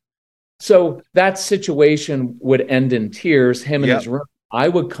do? So that situation would end in tears, him in his room. I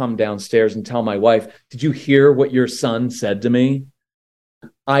would come downstairs and tell my wife, did you hear what your son said to me?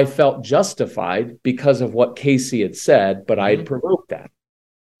 I felt justified because of what Casey had said, but I had provoked that.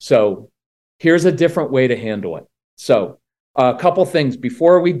 So here's a different way to handle it. So a couple things.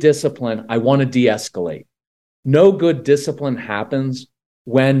 Before we discipline, I want to de-escalate. No good discipline happens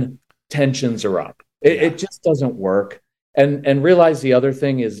when tensions are up. It just doesn't work. And realize the other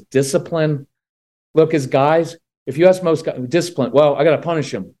thing is discipline. Look, as guys, if you ask most guys, discipline, well, I got to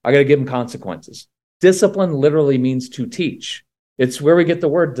punish him. I got to give him consequences. Discipline literally means to teach. It's where we get the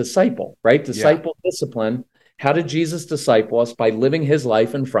word disciple, right? Disciple, discipline. How did Jesus disciple us? By living his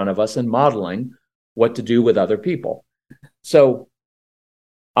life in front of us and modeling what to do with other people. So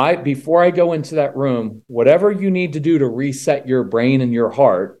before I go into that room, whatever you need to do to reset your brain and your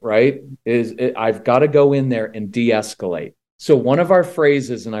heart, right, I've got to go in there and de-escalate. So one of our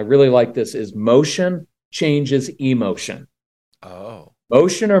phrases, and I really like this, is motion changes emotion. Oh.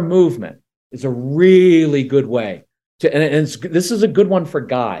 Motion or movement is a really good way to, and this is a good one for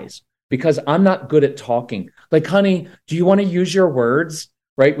guys, because I'm not good at talking. Like, honey, do you want to use your words?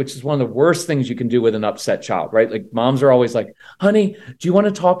 Right? Which is one of the worst things you can do with an upset child, right? Like moms are always like, honey, do you want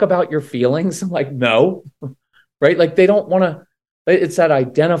to talk about your feelings? I'm like, no, right? Like they don't want to, it's that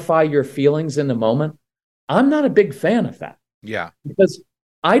identify your feelings in the moment. I'm not a big fan of that. Yeah. Because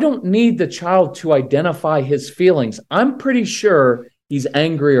I don't need the child to identify his feelings. I'm pretty sure he's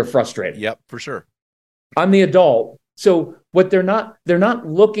angry or frustrated. Yep, for sure. I'm the adult. So what they're not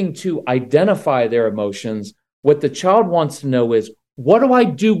looking to identify their emotions. What the child wants to know is, what do I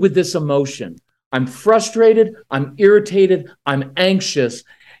do with this emotion? I'm frustrated. I'm irritated. I'm anxious.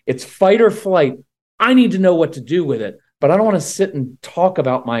 It's fight or flight. I need to know what to do with it, but I don't want to sit and talk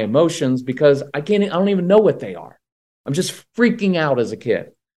about my emotions because I don't even know what they are. I'm just freaking out as a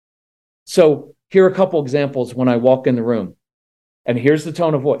kid. So here are a couple examples when I walk in the room. And here's the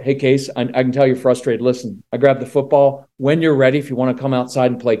tone of voice. Hey, Case, I can tell you're frustrated. Listen, I grabbed the football. When you're ready, if you want to come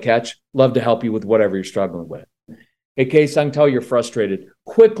outside and play catch, love to help you with whatever you're struggling with. Hey, Case, I can tell you're frustrated.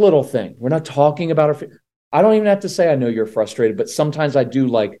 Quick little thing. We're not talking about it. I don't even have to say I know you're frustrated, but sometimes I do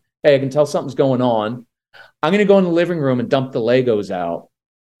like, hey, I can tell something's going on. I'm going to go in the living room and dump the Legos out.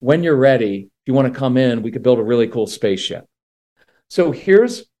 When you're ready, if you want to come in, we could build a really cool spaceship. So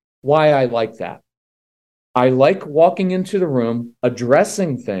here's why I like that. I like walking into the room,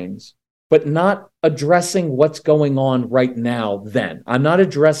 addressing things, but not addressing what's going on right now then. I'm not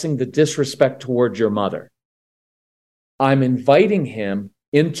addressing the disrespect towards your mother. I'm inviting him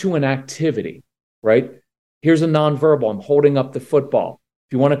into an activity, right? Here's a nonverbal. I'm holding up the football.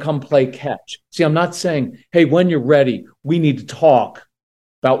 If you want to come play catch. See, I'm not saying, hey, when you're ready, we need to talk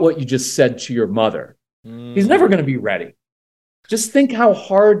about what you just said to your mother. He's never going to be ready. Just think how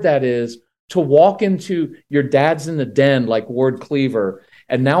hard that is to walk into your dad's in the den like Ward Cleaver.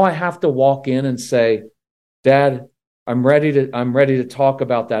 And now I have to walk in and say, Dad, I'm ready to talk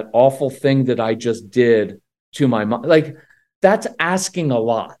about that awful thing that I just did to my mom. Like, that's asking a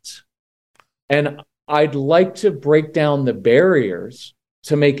lot. And I'd like to break down the barriers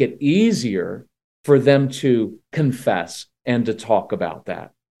to make it easier for them to confess and to talk about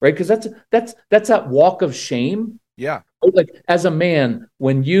that, right? Because that's that walk of shame. Yeah. Like, as a man,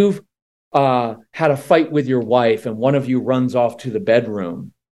 when you've had a fight with your wife and one of you runs off to the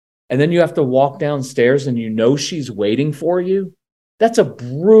bedroom, and then you have to walk downstairs and you know she's waiting for you, that's a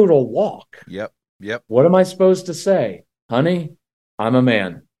brutal walk. Yep. What am I supposed to say? Honey, I'm a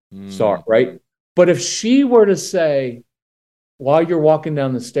man. Sorry, right? But if she were to say, while you're walking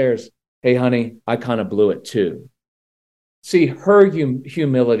down the stairs, hey, honey, I kind of blew it too. See, her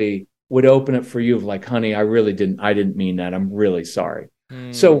humility would open it for you of like, honey, I didn't mean that. I'm really sorry.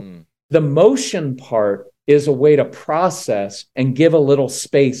 So the motion part is a way to process and give a little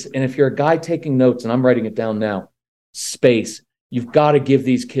space. And if you're a guy taking notes, and I'm writing it down now, space. You've got to give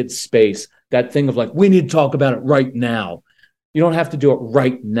these kids space. That thing of like, we need to talk about it right now. You don't have to do it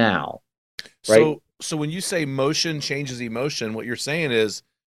right now. Right? So when you say motion changes emotion, what you're saying is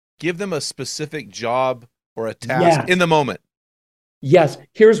give them a specific job or a task in the moment. Yes.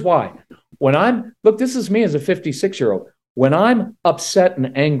 Here's why. This is me as a 56-year-old. When I'm upset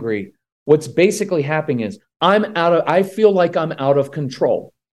and angry, what's basically happening is I feel like I'm out of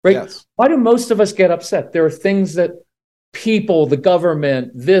control, right? Yes. Why do most of us get upset? There are things that people, the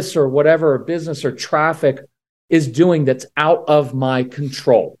government, this or whatever, business or traffic is doing that's out of my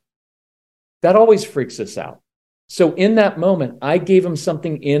control. That always freaks us out. So in that moment, I gave him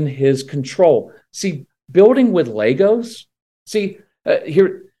something in his control. See, building with Legos,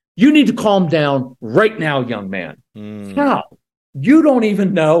 here, you need to calm down right now, young man. How? You don't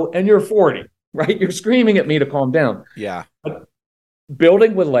even know, and you're 40, right? You're screaming at me to calm down. Yeah. But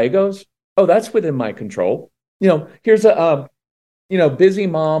building with Legos, that's within my control. Here's a, busy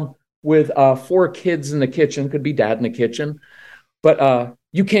mom with 4 kids in the kitchen, could be dad in the kitchen, but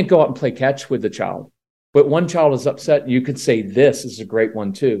you can't go out and play catch with the child. But one child is upset, and you could say, this is a great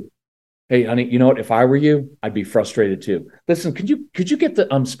one too. Hey, honey, you know what? If I were you, I'd be frustrated too. Listen, could you get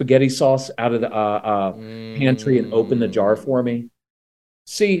the spaghetti sauce out of the pantry and open the jar for me?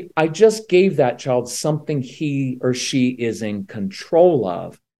 See, I just gave that child something he or she is in control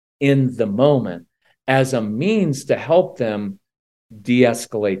of in the moment as a means to help them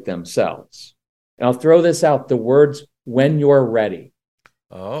de-escalate themselves. And I'll throw this out, the words, when you're ready.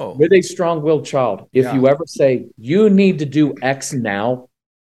 Oh. With a strong-willed child, if you ever say, you need to do X now,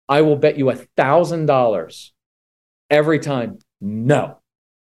 I will bet you $1,000 every time, no.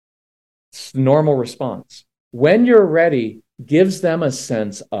 It's the normal response. When you're ready, gives them a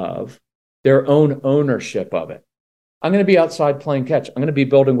sense of their own ownership of it. I'm going to be outside playing catch. I'm going to be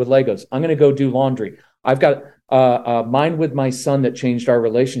building with Legos. I'm going to go do laundry. I've got mine with my son that changed our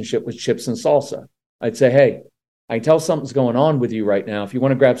relationship with chips and salsa. I'd say, hey, I can tell something's going on with you right now. If you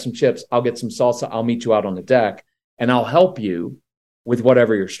want to grab some chips, I'll get some salsa. I'll meet you out on the deck and I'll help you with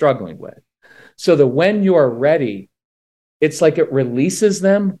whatever you're struggling with. So that when you are ready, it's like it releases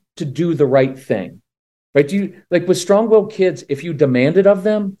them to do the right thing. Right? Like with strong-willed kids, if you demand it of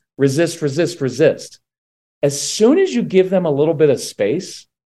them, resist, resist, resist. As soon as you give them a little bit of space,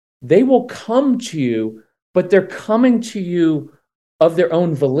 they will come to you, but they're coming to you of their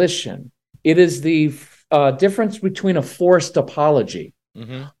own volition. It is the difference between a forced apology.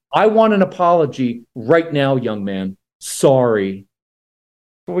 Mm-hmm. I want an apology right now, young man. Sorry.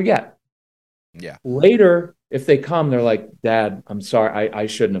 What we get. Yeah. Later, if they come, they're like, Dad, I'm sorry. I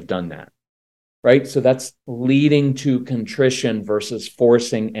shouldn't have done that. Right? So that's leading to contrition versus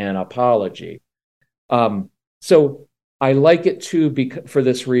forcing an apology. So I like it too for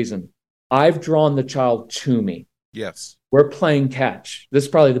this reason. I've drawn the child to me. Yes. We're playing catch. This is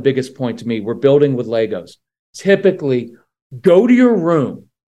probably the biggest point to me. We're building with Legos. Typically, go to your room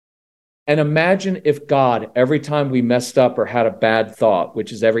and imagine if God, every time we messed up or had a bad thought,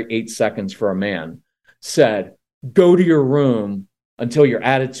 which is every 8 seconds for a man, said, go to your room until your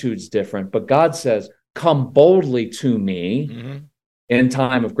attitude's different. But God says, come boldly to me in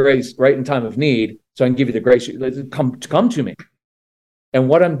time of grace, right in time of need, so I can give you the grace. Come to me. And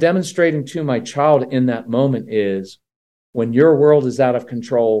what I'm demonstrating to my child in that moment is when your world is out of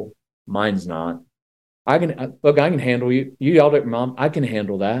control, mine's not. I can handle you. You yelled at your mom. I can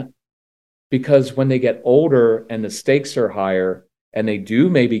handle that. Because when they get older and the stakes are higher and they do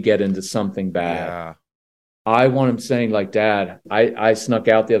maybe get into something bad, I want them saying like, Dad, I snuck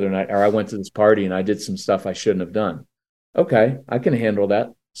out the other night, or I went to this party and I did some stuff I shouldn't have done. Okay, I can handle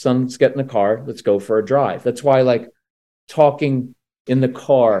that. Son, let's get in the car. Let's go for a drive. That's why I like talking in the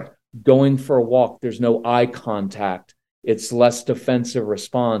car, going for a walk. There's no eye contact. It's less defensive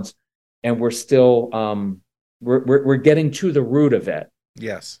response. And we're still, we're getting to the root of it.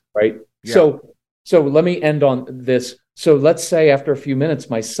 Yes. Right. Yeah. So let me end on this. So let's say after a few minutes,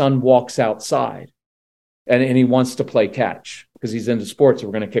 my son walks outside and he wants to play catch because he's into sports. So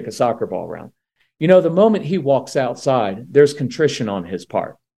we're going to kick a soccer ball around. You know, the moment he walks outside, there's contrition on his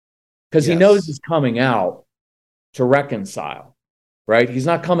part because he knows he's coming out to reconcile, right? He's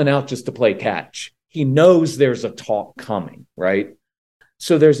not coming out just to play catch. He knows there's a talk coming, right?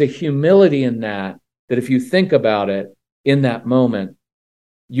 So there's a humility in that if you think about it in that moment,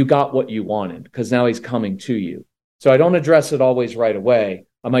 you got what you wanted because now he's coming to you. So I don't address it always right away.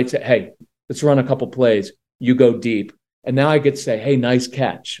 I might say, hey, let's run a couple plays. You go deep. And now I get to say, hey, nice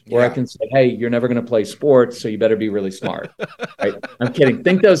catch. Or I can say, hey, you're never going to play sports, so you better be really smart. Right? I'm kidding.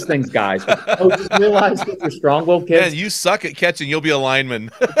 Think those things, guys. Just realize that you're strong-willed kids. Man, you suck at catching. You'll be a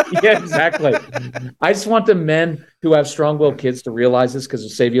lineman. Yeah, exactly. I just want the men who have strong-willed kids to realize this because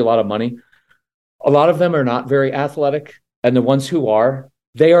it'll save you a lot of money. A lot of them are not very athletic. And the ones who are,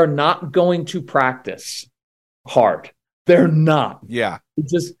 they are not going to practice hard. They're not. Yeah.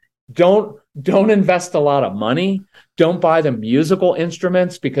 Just don't invest a lot of money. Don't buy them musical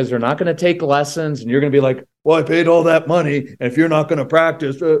instruments because they're not going to take lessons. And you're going to be like, well, I paid all that money. And if you're not going to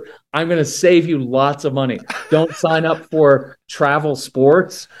practice, I'm going to save you lots of money. Don't sign up for travel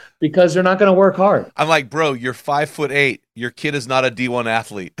sports because they're not going to work hard. I'm like, bro, you're 5'8". Your kid is not a D1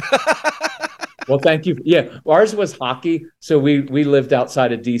 athlete. Well, thank you. Yeah, ours was hockey, so we lived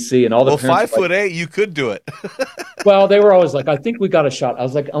outside of DC, and all the parents 5'8", you could do it. Well, they were always like, I think we got a shot. I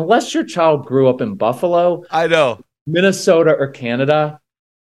was like, unless your child grew up in Buffalo, I know, Minnesota or Canada,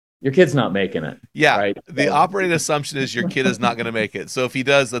 your kid's not making it. Yeah, right? The operating assumption is your kid is not going to make it. So if he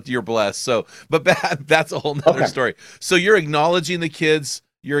does, that you're blessed. So, but that's a whole nother story. So you're acknowledging the kids,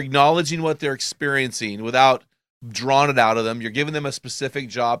 you're acknowledging what they're experiencing without drawing it out of them. You're giving them a specific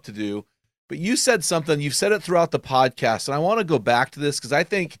job to do. But you said something, you've said it throughout the podcast, and I want to go back to this because I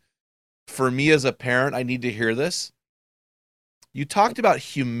think for me as a parent, I need to hear this. You talked about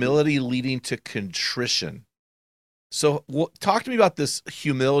humility leading to contrition. So talk to me about this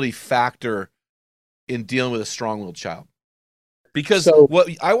humility factor in dealing with a strong-willed child. Because So- what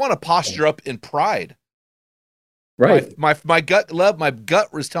I want to posture up in pride. Right. My gut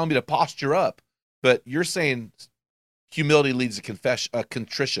was telling me to posture up, but you're saying humility leads to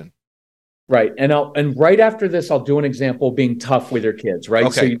contrition. Right. And right after this, I'll do an example of being tough with your kids, right?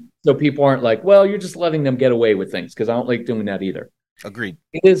 Okay. So people aren't like, well, you're just letting them get away with things, because I don't like doing that either. Agreed.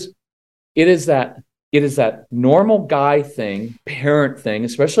 It is that normal guy thing, parent thing,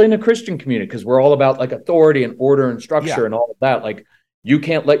 especially in the Christian community, because we're all about like authority and order and structure and all of that. Like, you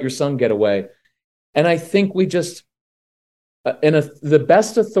can't let your son get away. And I think we just, the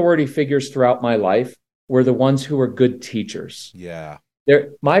best authority figures throughout my life were the ones who were good teachers. Yeah.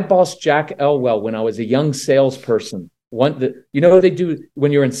 My boss, Jack Elwell, when I was a young salesperson, they do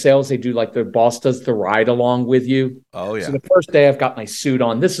when you're in sales, they do like their boss does the ride along with you. Oh, yeah. So the first day I've got my suit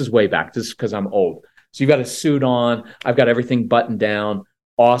on. This is way back. This is because I'm old. So you've got a suit on. I've got everything buttoned down.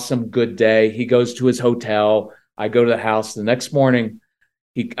 Awesome, good day. He goes to his hotel. I go to the house. The next morning,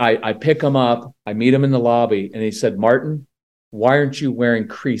 I pick him up. I meet him in the lobby, and he said, "Martin, why aren't you wearing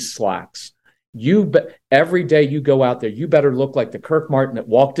crease slacks? Every day you go out there, you better look like the Kirk Martin that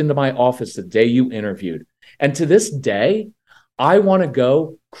walked into my office the day you interviewed." And to this day, I want to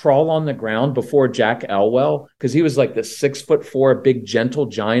go crawl on the ground before Jack Elwell, because he was like the 6'4", big, gentle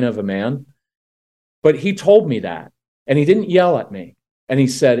giant of a man. But he told me that, and he didn't yell at me. And he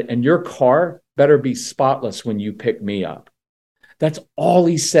said, "And your car better be spotless when you pick me up." That's all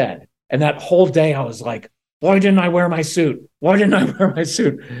he said. And that whole day I was like, why didn't I wear my suit? Why didn't I wear my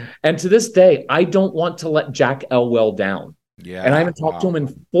suit? And to this day, I don't want to let Jack Elwell down. Yeah. And I haven't talked to him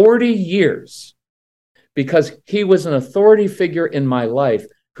in 40 years, because he was an authority figure in my life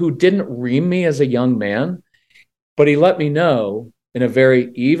who didn't ream me as a young man, but he let me know in a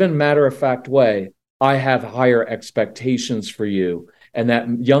very even, matter-of-fact way, I have higher expectations for you. And that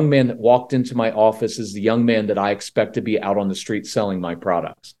young man that walked into my office is the young man that I expect to be out on the street selling my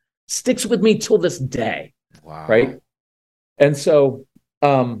products. Sticks with me till this day. Wow. Right. And so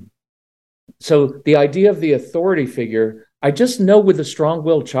the idea of the authority figure, I just know with a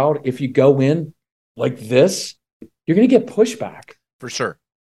strong-willed child, if you go in like this, you're going to get pushback. For sure.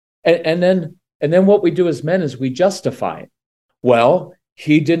 And then what we do as men is we justify it. Well,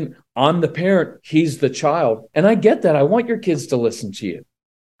 I'm the parent, he's the child. And I get that. I want your kids to listen to you.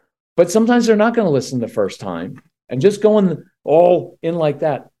 But sometimes they're not going to listen the first time. And just going all in like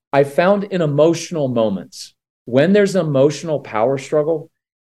that, I found in emotional moments, when there's an emotional power struggle,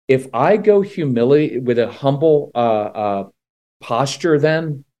 if I go humility with a humble posture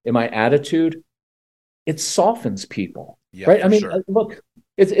then in my attitude, it softens people. Yeah, right? I mean, sure. look,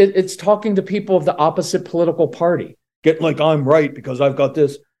 it's talking to people of the opposite political party. Get like, I'm right because I've got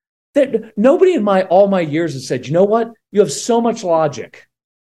this. Nobody in all my years has said, you know what? You have so much logic.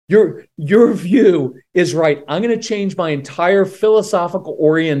 Your view is right. I'm going to change my entire philosophical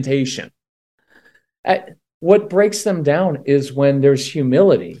orientation. What breaks them down is when there's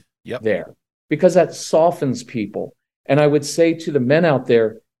humility there, because that softens people. And I would say to the men out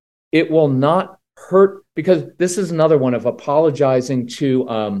there, it will not hurt, because this is another one of apologizing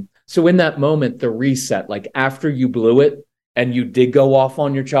to, so in that moment, the reset, like after you blew it and you did go off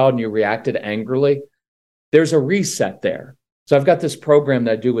on your child and you reacted angrily, there's a reset there. So I've got this program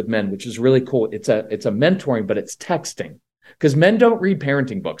that I do with men, which is really cool. It's a mentoring, but it's texting, because men don't read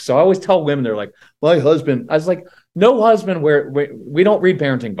parenting books. So I always tell women, they're like, my husband, I was like, no husband, we don't read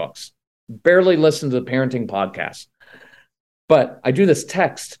parenting books, barely listen to the parenting podcast. But I do this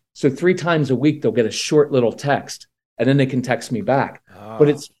text. So 3 times a week, they'll get a short little text and then they can text me back. Oh. But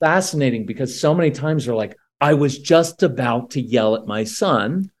it's fascinating because so many times they're like, I was just about to yell at my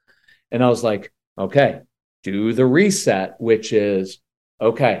son. And I was like, okay, do the reset, which is,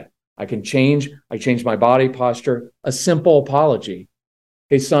 okay, I change my body posture, a simple apology.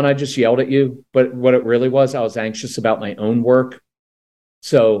 Hey, son, I just yelled at you. But what it really was, I was anxious about my own work.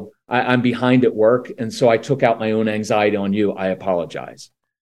 So I'm behind at work. And so I took out my own anxiety on you. I apologize.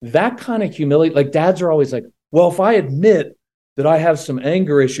 That kind of humility, like dads are always like, well, if I admit that I have some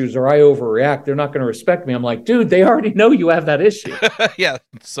anger issues or I overreact, they're not going to respect me. I'm like, dude, they already know you have that issue. Yeah,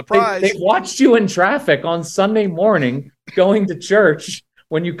 surprise. They watched you in traffic on Sunday morning going to church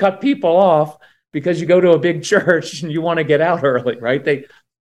when you cut people off because you go to a big church and you want to get out early, right?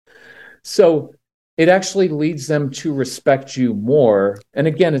 So it actually leads them to respect you more. And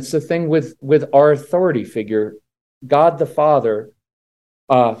again, it's the thing with our authority figure, God the Father,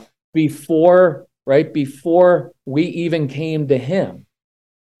 before we even came to him,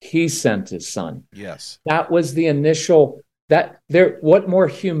 he sent his son. Yes. That was the initial, what more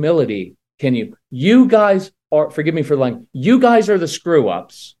humility can you guys are, forgive me for lying, you guys are the screw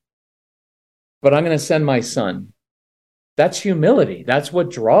ups, but I'm going to send my son. that's humility. That's what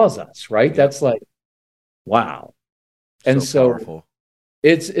draws us, right? That's like, wow. And so powerful.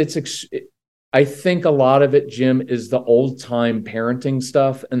 I think a lot of it, Jim, is the old time parenting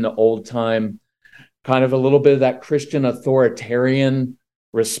stuff and the old time kind of a little bit of that Christian authoritarian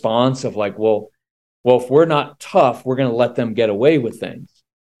response of like, well, if we're not tough, we're going to let them get away with things.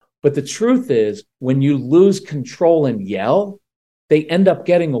 But the truth is, when you lose control and yell, they end up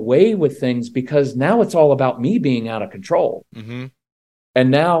getting away with things because now it's all about me being out of control. Mm-hmm.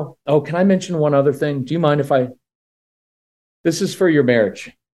 And now, can I mention one other thing? Do you mind if this is for your marriage.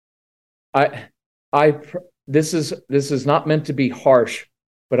 This is not meant to be harsh,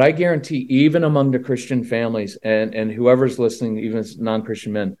 but I guarantee even among the Christian families and whoever's listening, even as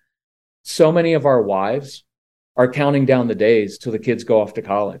non-Christian men, so many of our wives are counting down the days till the kids go off to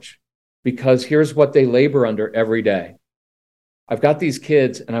college, because here's what they labor under every day. I've got these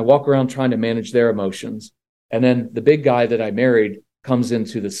kids and I walk around trying to manage their emotions. And then the big guy that I married comes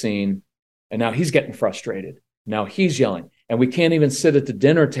into the scene and now he's getting frustrated. Now he's yelling. And we can't even sit at the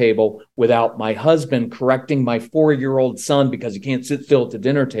dinner table without my husband correcting my 4-year-old son because he can't sit still at the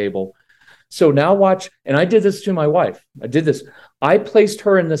dinner table. So now watch, and I did this to my wife. I placed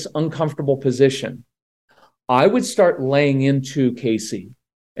her in this uncomfortable position. I would start laying into Casey,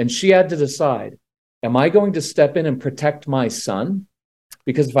 and she had to decide, am I going to step in and protect my son?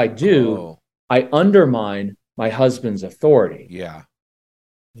 Because if I do, I undermine my husband's authority. Yeah.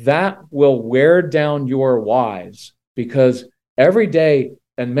 That will wear down your wives, because every day,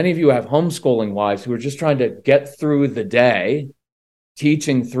 and many of you have homeschooling wives who are just trying to get through the day,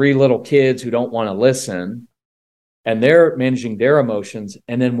 teaching 3 little kids who don't want to listen, and they're managing their emotions.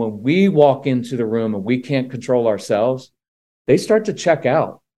 And then when we walk into the room and we can't control ourselves, they start to check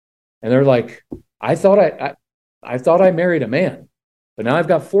out. And they're like, I thought I married a man, but now I've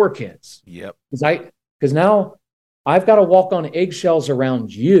got 4 kids. Yep. Because now I've got to walk on eggshells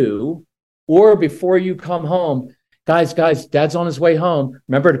around you, or before you come home, guys, dad's on his way home.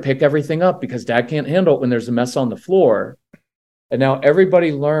 Remember to pick everything up because dad can't handle it when there's a mess on the floor. And now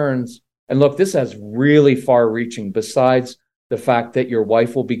everybody learns, and look, this has really far reaching, besides the fact that your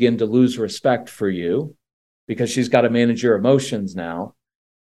wife will begin to lose respect for you because she's got to manage your emotions now.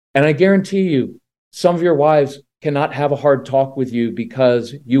 And I guarantee you, some of your wives cannot have a hard talk with you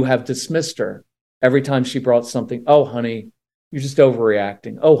because you have dismissed her every time she brought something. Oh, honey, you're just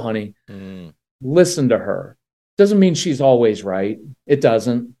overreacting. Oh, honey, listen to her. Doesn't mean she's always right. It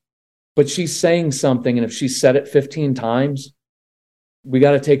doesn't. But she's saying something, and if she said it 15 times, we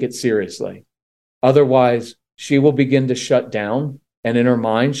got to take it seriously. Otherwise, she will begin to shut down, and in her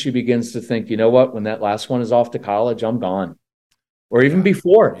mind, she begins to think, you know what, when that last one is off to college, I'm gone. Or even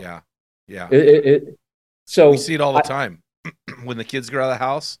before. Yeah. So we see it all the time. When the kids go out of the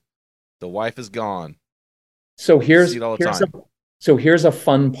house, the wife is gone. So here's a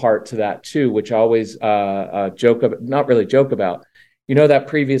fun part to that too, which I always not really joke about. You know that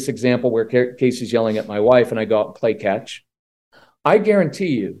previous example where Casey's yelling at my wife and I go out and play catch? I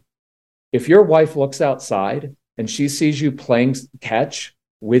guarantee you, if your wife looks outside and she sees you playing catch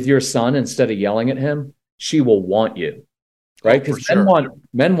with your son instead of yelling at him, she will want you, right? Because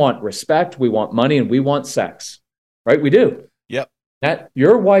men want respect, we want money, and we want sex, right? We do. Yep. That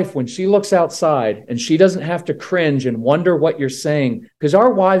your wife, when she looks outside and she doesn't have to cringe and wonder what you're saying, because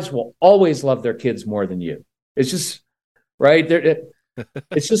our wives will always love their kids more than you. It's just, right?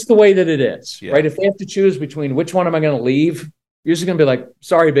 It's just the way that it is, right? If they have to choose between which one am I going to leave, you're just going to be like,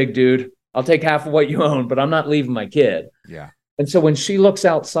 sorry, big dude, I'll take half of what you own, but I'm not leaving my kid. Yeah. And so when she looks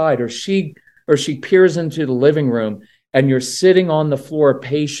outside or she peers into the living room and you're sitting on the floor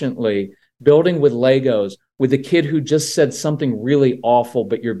patiently, building with Legos, with a kid who just said something really awful,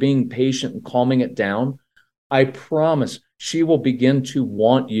 but you're being patient and calming it down, I promise she will begin to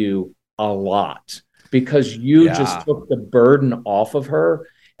want you a lot because you just took the burden off of her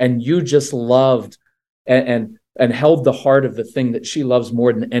and you just loved and held the heart of the thing that she loves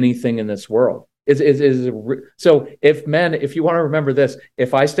more than anything in this world. So if you want to remember this,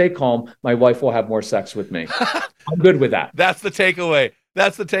 if I stay calm, my wife will have more sex with me. I'm good with that. That's the takeaway.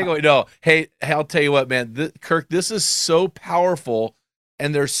 No, hey, I'll tell you what, man, Kirk, this is so powerful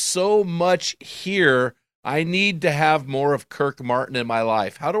and there's so much here. I need to have more of Kirk Martin in my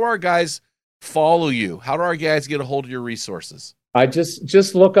life. How do our guys follow you? How do our guys get a hold of your resources? I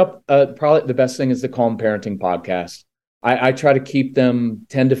just look up, probably the best thing is the Calm Parenting podcast. I try to keep them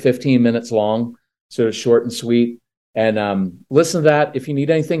 10 to 15 minutes long, sort of short and sweet. And listen to that. If you need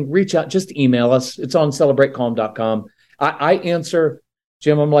anything, reach out, just email us. It's on celebratecalm.com. I answer,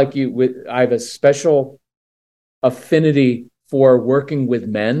 Jim, I'm like you. I have a special affinity for working with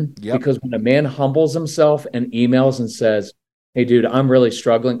men. Yep. Because when a man humbles himself and emails and says, hey, dude, I'm really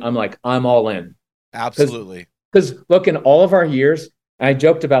struggling, I'm like, I'm all in. Absolutely. Because look, in all of our years, I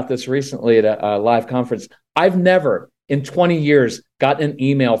joked about this recently at a live conference, I've never in 20 years gotten an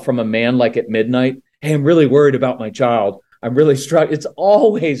email from a man like at midnight, hey, I'm really worried about my child. I'm really struggling. It's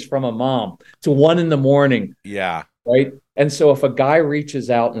always from a mom to 1 a.m. Yeah. Right. And so if a guy reaches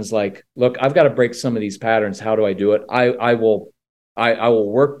out and is like, look, I've got to break some of these patterns. How do I do it? I will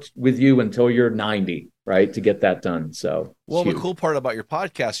work with you until you're 90, right, to get that done. So, well, the cool part about your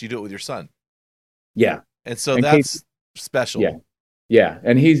podcast, you do it with your son. Yeah. And so that's special. Yeah. Yeah.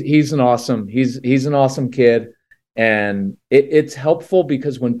 And he's an awesome kid. And it's helpful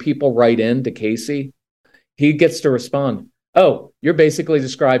because when people write in to Casey, he gets to respond, oh, you're basically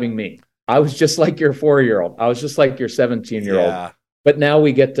describing me. I was just like your 4-year-old. I was just like your 17-year-old. Yeah. But now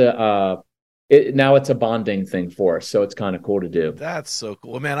we get to now it's a bonding thing for us. So it's kind of cool to do. That's so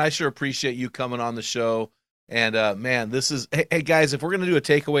cool. Man, I sure appreciate you coming on the show. And man, this is, hey guys, if we're going to do a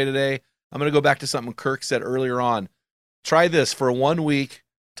takeaway today, I'm going to go back to something Kirk said earlier on. Try this for 1 week.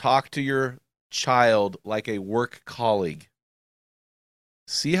 Talk to your child like a work colleague.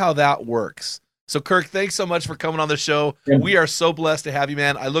 See how that works. So Kirk, thanks so much for coming on the show. Yeah. We are so blessed to have you,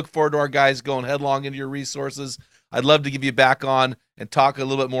 man. I look forward to our guys going headlong into your resources. I'd love to give you back on and talk a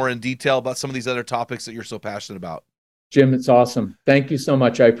little bit more in detail about some of these other topics that you're so passionate about. Jim, it's awesome. Thank you so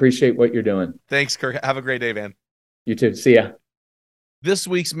much. I appreciate what you're doing. Thanks, Kirk. Have a great day, man. You too. See ya. This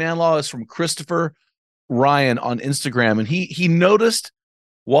week's Man Law is from Christopher Ryan on Instagram. And he noticed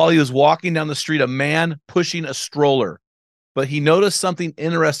while he was walking down the street, a man pushing a stroller, but he noticed something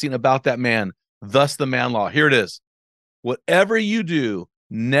interesting about that man. Thus the man law. Here it is. Whatever you do,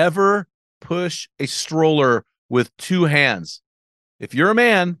 never push a stroller with 2 hands. If you're a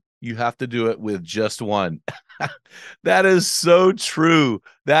man, you have to do it with just one. That is so true.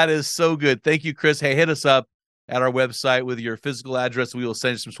 That is so good. Thank you, Chris. Hey, hit us up at our website with your physical address. We will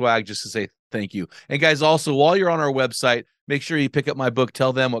send you some swag just to say thank you. And guys, also, while you're on our website, make sure you pick up my book,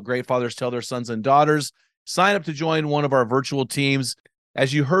 Tell Them What Great Fathers Tell Their Sons and Daughters. Sign up to join one of our virtual teams.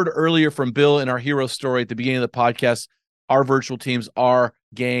 As you heard earlier from Bill in our hero story at the beginning of the podcast, our virtual teams are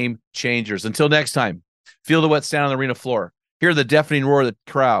game changers. Until next time, feel the wet sand on the arena floor. Hear the deafening roar of the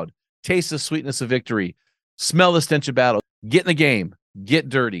crowd. Taste the sweetness of victory. Smell the stench of battle. Get in the game. Get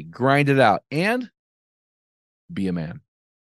dirty. Grind it out. And be a man.